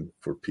recommend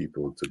for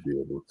people to be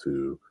able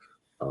to,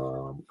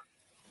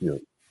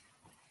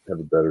 have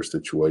a better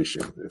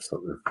situation if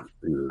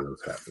either of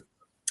those happen?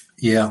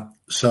 Yeah.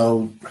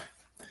 So,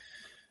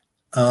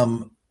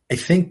 I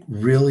think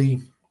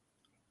really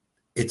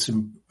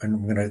and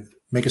I'm going to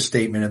make a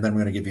statement and then I'm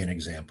going to give you an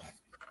example.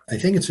 I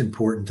think it's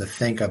important to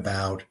think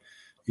about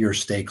your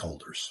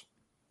stakeholders.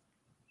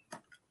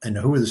 And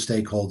who are the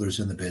stakeholders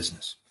in the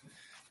business?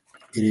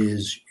 It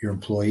is your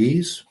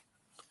employees,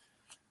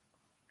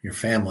 your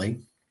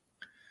family,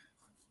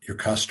 your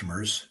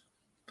customers.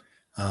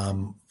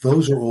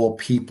 Those are all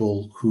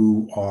people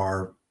who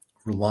are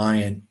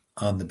reliant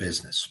on the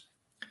business.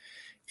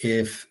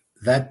 If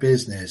that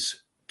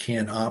business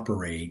can't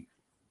operate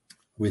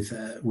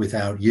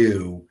without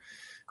you,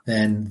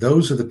 then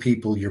those are the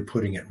people you're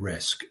putting at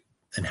risk.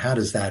 And how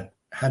does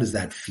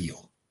that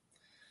feel?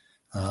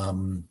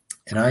 And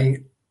I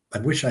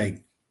wish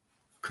I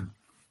could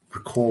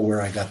recall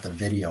where I got the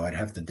video. I'd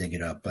have to dig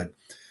it up. But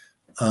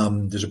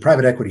there's a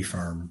private equity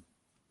firm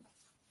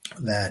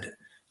that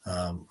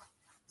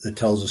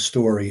tells a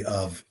story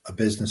of a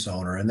business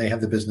owner, and they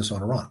have the business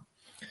owner on.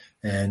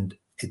 And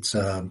it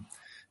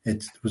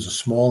was a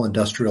small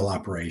industrial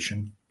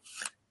operation.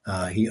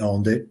 He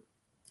owned it.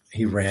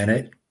 He ran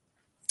it.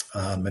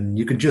 And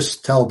you could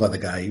just tell by the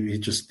guy, he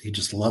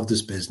just loved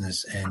his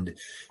business, and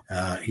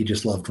he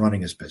just loved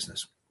running his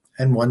business.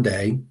 And one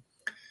day,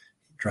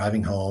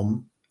 driving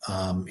home,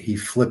 he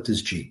flipped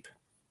his Jeep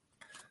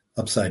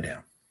upside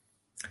down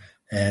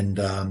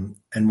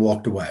and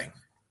walked away,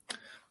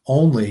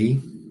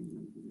 only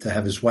to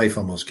have his wife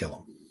almost kill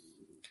him.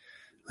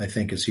 I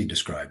think as he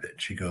described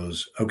it, she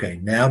goes, "Okay,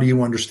 now do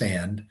you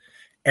understand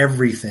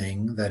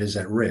everything that is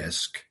at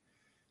risk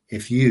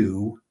if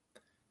you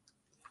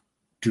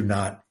did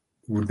not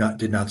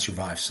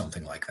survive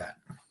something like that?"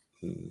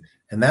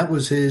 And that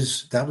was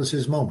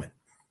his moment.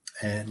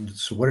 And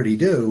so what did he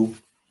do?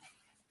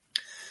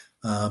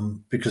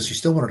 Because he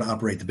still wanted to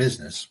operate the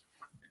business,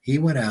 he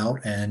went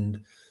out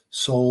and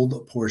sold a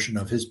portion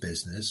of his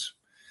business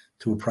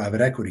to a private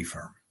equity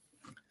firm,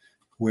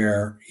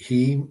 where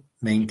he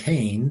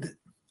maintained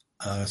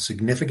a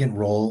significant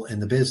role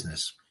in the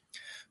business.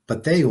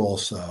 But they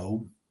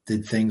also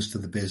did things to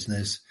the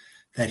business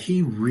that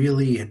he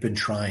really had been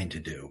trying to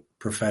do,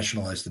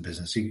 professionalize the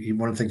business.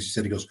 One of the things he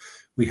said, he goes,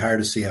 we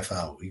hired a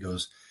CFO. He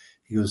goes,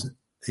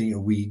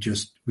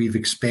 we've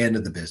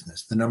expanded the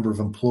business. The number of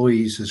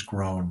employees has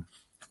grown,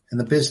 and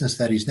the business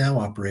that he's now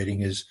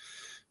operating is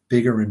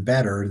bigger and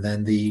better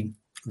than the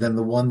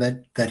one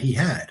that he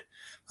had.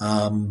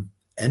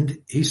 And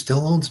he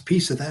still owns a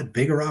piece of that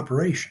bigger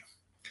operation.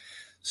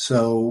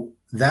 So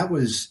that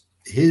was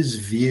his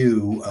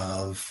view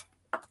of,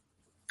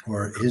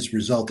 or his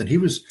result. And he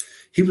was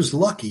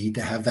lucky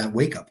to have that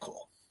wake up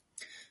call.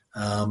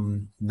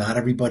 Not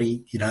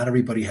everybody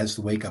has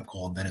the wake up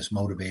call and then is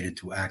motivated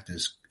to act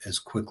as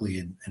quickly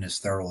and as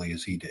thoroughly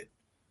as he did.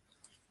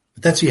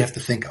 But that's what you have to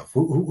think of.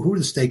 Who are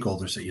the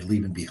stakeholders that you're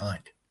leaving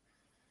behind?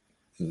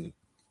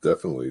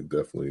 Definitely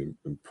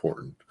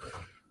important.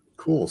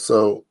 Cool.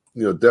 So,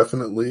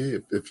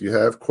 definitely if you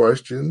have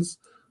questions,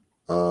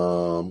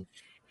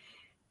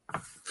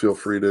 feel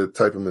free to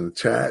type them in the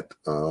chat.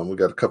 We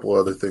got a couple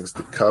other things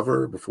to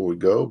cover before we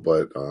go,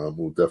 but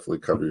we'll definitely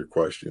cover your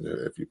question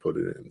if you put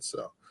it in.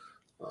 So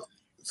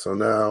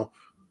now,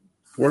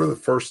 what are the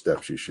first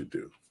steps you should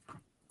do?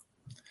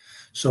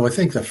 So I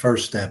think the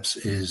first steps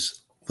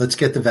is, let's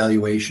get the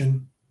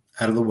valuation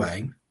out of the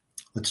way.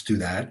 Let's do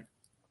that.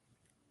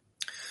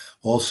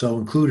 Also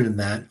included in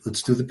that,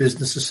 let's do the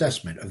business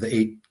assessment of the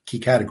 8 key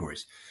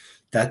categories.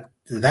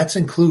 That's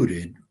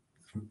included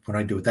when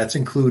I do it. That's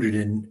included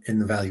in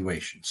the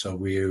valuation. So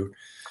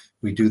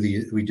we do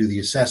the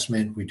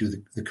assessment, we do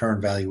the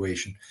current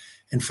valuation,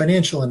 and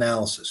financial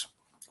analysis.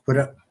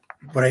 What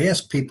I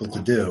ask people to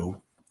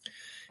do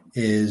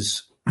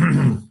is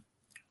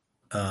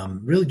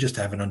really just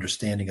have an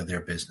understanding of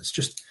their business.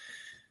 Just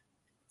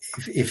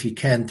if you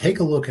can, take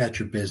a look at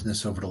your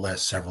business over the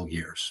last several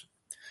years.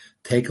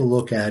 Take a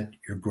look at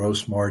your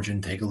gross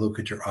margin. Take a look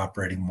at your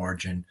operating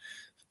margin.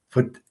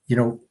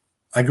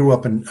 I grew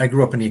up in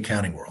the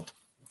accounting world.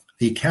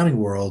 The accounting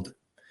world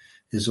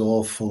is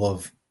all full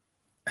of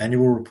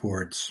annual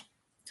reports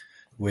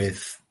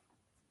with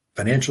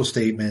financial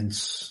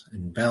statements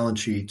and balance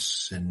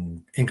sheets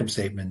and income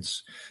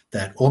statements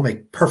that all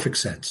make perfect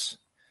sense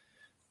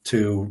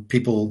to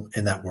people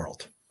in that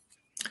world.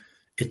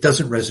 It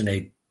doesn't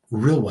resonate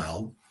real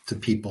well to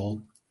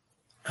people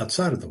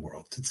outside of the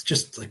world.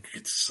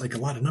 It's like a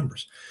lot of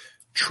numbers.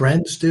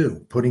 Trends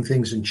do. Putting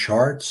things in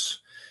charts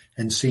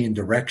and seeing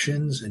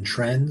directions and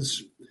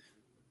trends,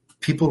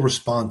 people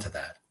respond to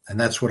that. And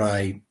that's what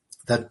I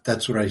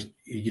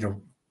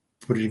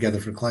put it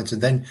together for clients.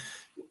 And then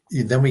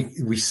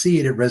we see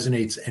it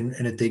resonates and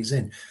it digs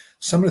in.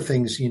 Some of the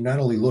things, you not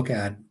only look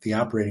at the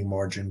operating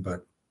margin,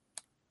 but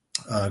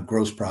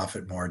gross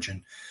profit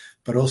margin,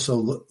 but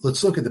also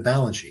let's look at the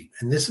balance sheet.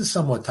 And this is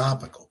somewhat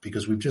topical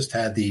because we've just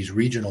had these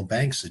regional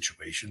bank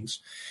situations.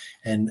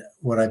 And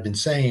what I've been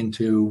saying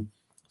to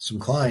some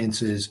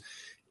clients is,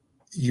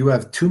 you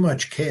have too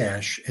much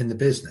cash in the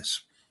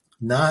business,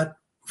 not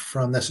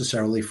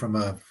necessarily from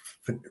a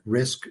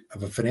risk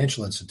of a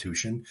financial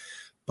institution,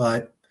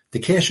 but the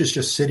cash is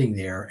just sitting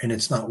there and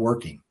it's not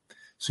working.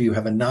 So you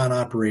have a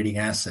non-operating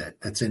asset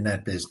that's in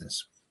that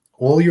business.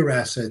 All your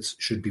assets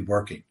should be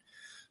working.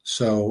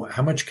 So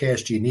how much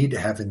cash do you need to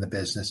have in the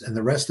business? And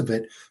the rest of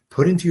it,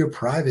 put into your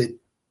private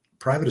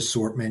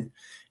assortment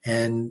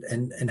and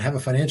have a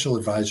financial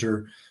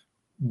advisor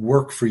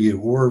work for you,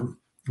 or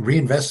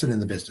reinvest it in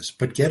the business,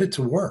 but get it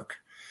to work.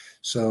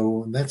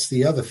 So that's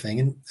the other thing.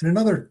 And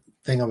another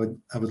thing I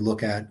would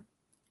look at,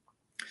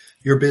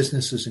 your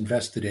business is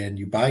invested in,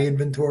 you buy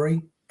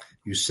inventory,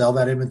 you sell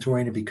that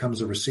inventory and it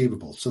becomes a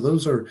receivable. So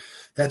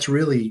that's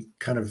really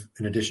kind of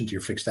in addition to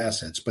your fixed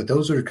assets, but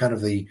those are kind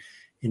of the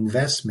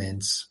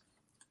investments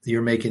that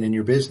you're making in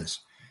your business.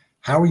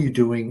 How are you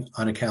doing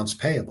on accounts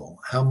payable?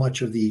 How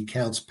much of the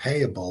accounts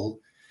payable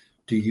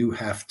do you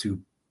have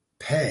to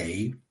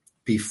pay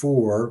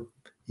before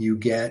you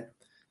get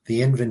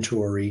the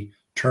inventory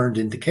turned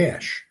into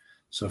cash?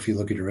 So if you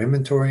look at your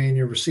inventory and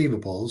your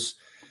receivables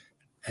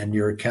and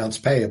your accounts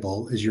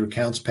payable, is your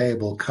accounts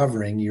payable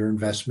covering your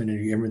investment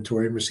in your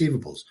inventory and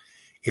receivables?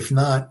 If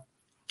not,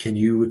 can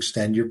you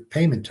extend your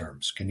payment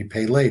terms? Can you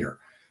pay later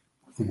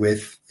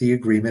with the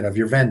agreement of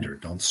your vendor?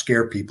 Don't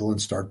scare people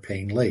and start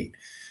paying late.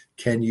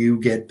 Can you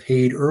get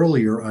paid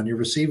earlier on your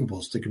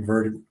receivables to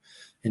convert it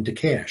into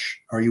cash?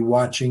 Are you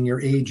watching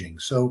your aging?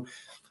 So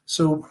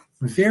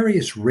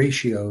various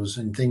ratios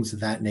and things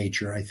of that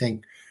nature, I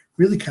think,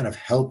 really kind of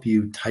help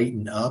you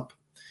tighten up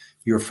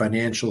your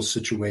financial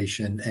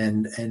situation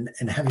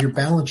and have your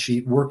balance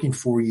sheet working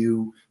for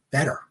you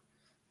better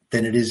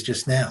than it is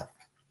just now.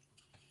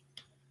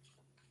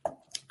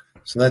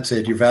 So that's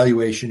it, your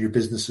valuation, your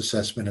business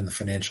assessment, and the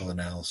financial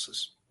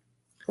analysis.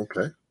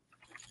 Okay,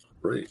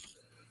 great.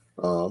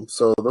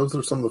 So those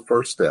are some of the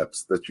first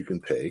steps that you can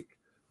take.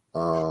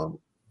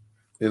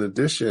 In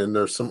addition,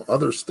 there's some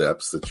other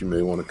steps that you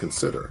may want to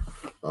consider.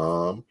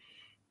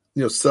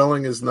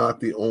 Selling is not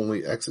the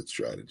only exit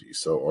strategy.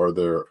 So are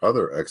there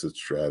other exit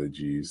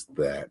strategies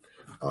that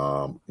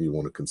you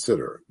want to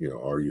consider?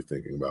 Are you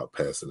thinking about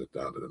passing it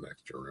down to the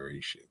next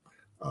generation?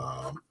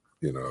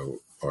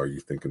 are you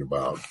thinking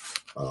about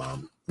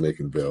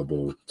making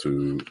available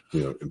to,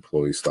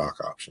 employee stock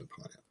option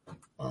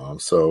plan?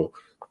 So,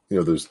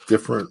 there's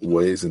different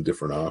ways and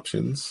different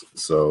options.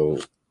 So,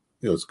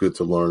 it's good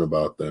to learn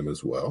about them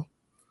as well.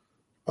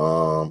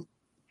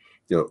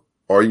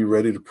 Are you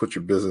ready to put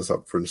your business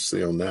up for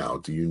sale now?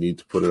 Do you need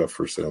to put it up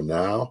for sale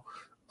now?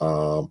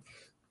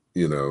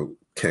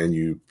 Can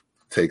you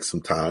take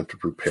some time to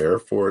prepare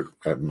for it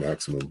at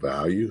maximum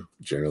value?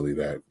 Generally,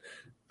 that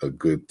a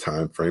good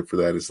time frame for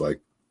that is like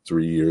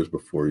 3 years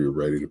before you're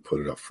ready to put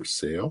it up for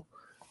sale.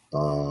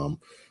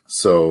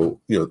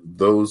 So,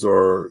 those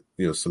are,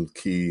 some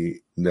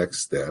key next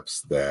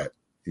steps that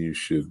you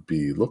should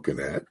be looking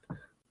at.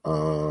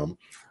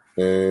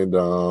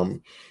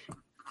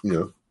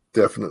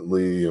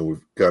 Definitely,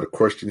 we've got a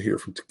question here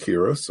from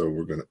Takira, so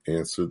we're going to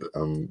answer.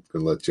 I'm going to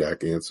let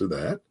Jack answer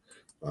that.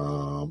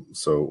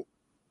 So,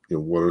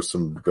 what are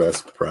some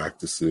best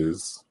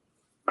practices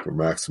for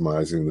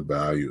maximizing the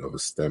value of a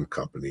STEM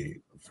company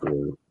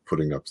for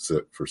putting up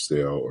for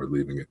sale or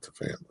leaving it to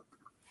family?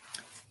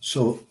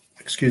 So,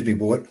 excuse me,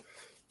 but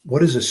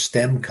what is a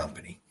STEM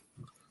company?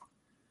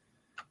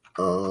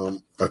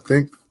 I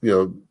think,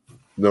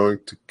 knowing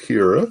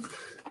Takira,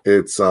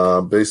 it's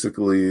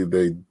basically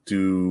they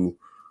do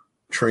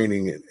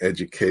training and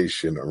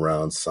education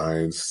around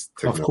science,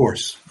 technology.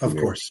 Of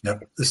course.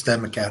 Yep. The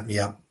STEM Academy.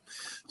 Yeah.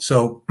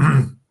 So,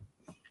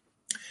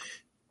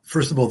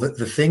 first of all,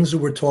 the things that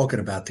we're talking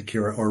about,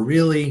 Takira, are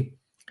really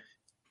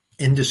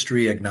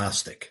industry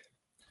agnostic,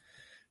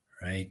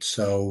 right?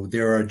 So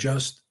there are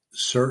just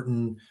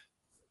certain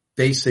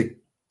basic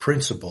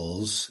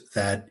principles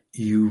that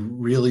you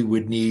really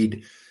would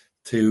need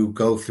to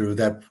go through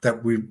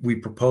that we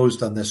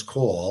proposed on this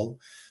call,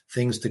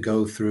 things to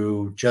go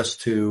through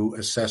just to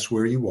assess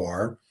where you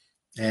are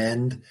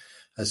and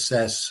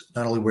assess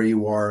not only where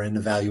you are in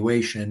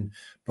evaluation,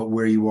 but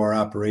where you are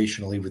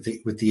operationally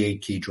with the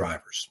 8 key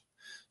drivers.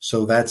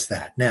 So that's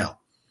that. Now,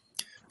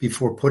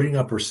 before putting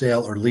up for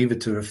sale or leave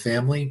it to a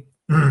family,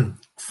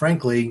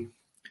 frankly,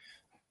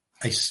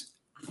 I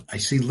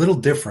see little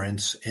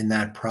difference in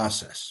that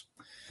process.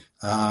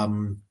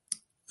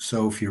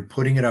 So if you're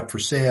putting it up for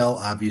sale,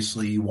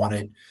 obviously you want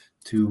it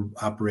to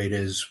operate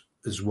as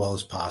well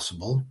as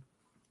possible.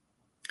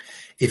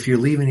 If you're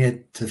leaving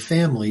it to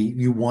family,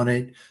 you want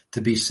it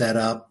to be set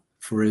up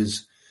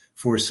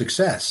for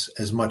success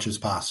as much as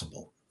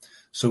possible.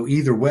 So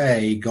either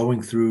way,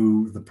 going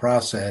through the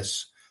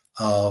process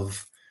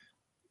of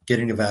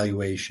getting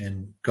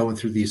evaluation, going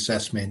through the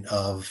assessment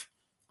of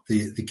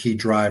the key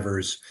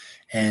drivers,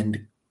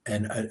 and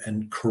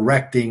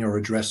correcting or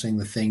addressing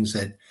the things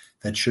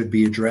that should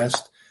be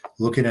addressed,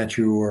 looking at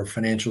your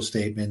financial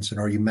statements and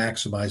are you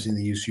maximizing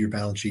the use of your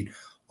balance sheet,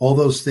 all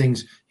those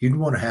things you'd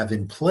want to have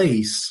in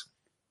place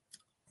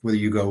whether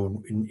you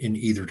go in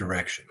either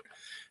direction.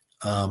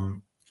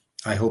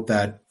 I hope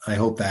that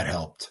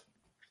helped.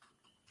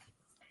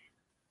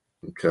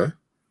 Okay.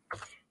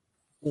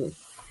 Cool.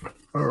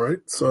 All right.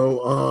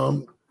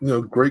 So,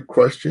 great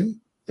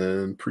question,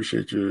 and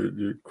appreciate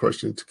your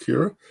question,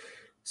 Takira.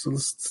 So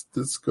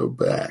let's go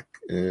back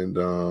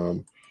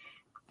and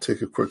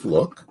take a quick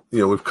look.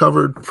 We've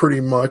covered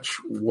pretty much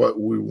what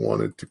we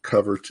wanted to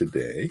cover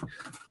today.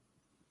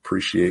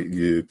 Appreciate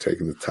you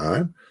taking the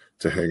time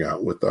to hang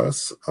out with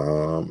us,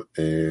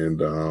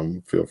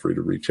 and feel free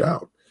to reach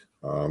out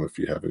if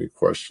you have any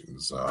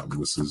questions.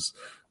 This is,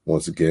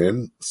 once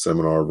again, a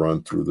seminar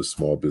run through the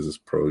Small Business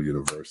Pro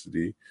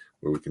University,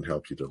 where we can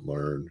help you to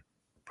learn,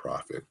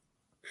 profit,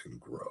 and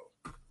grow.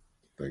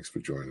 Thanks for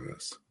joining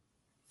us.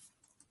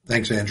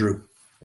 Thanks, Andrew.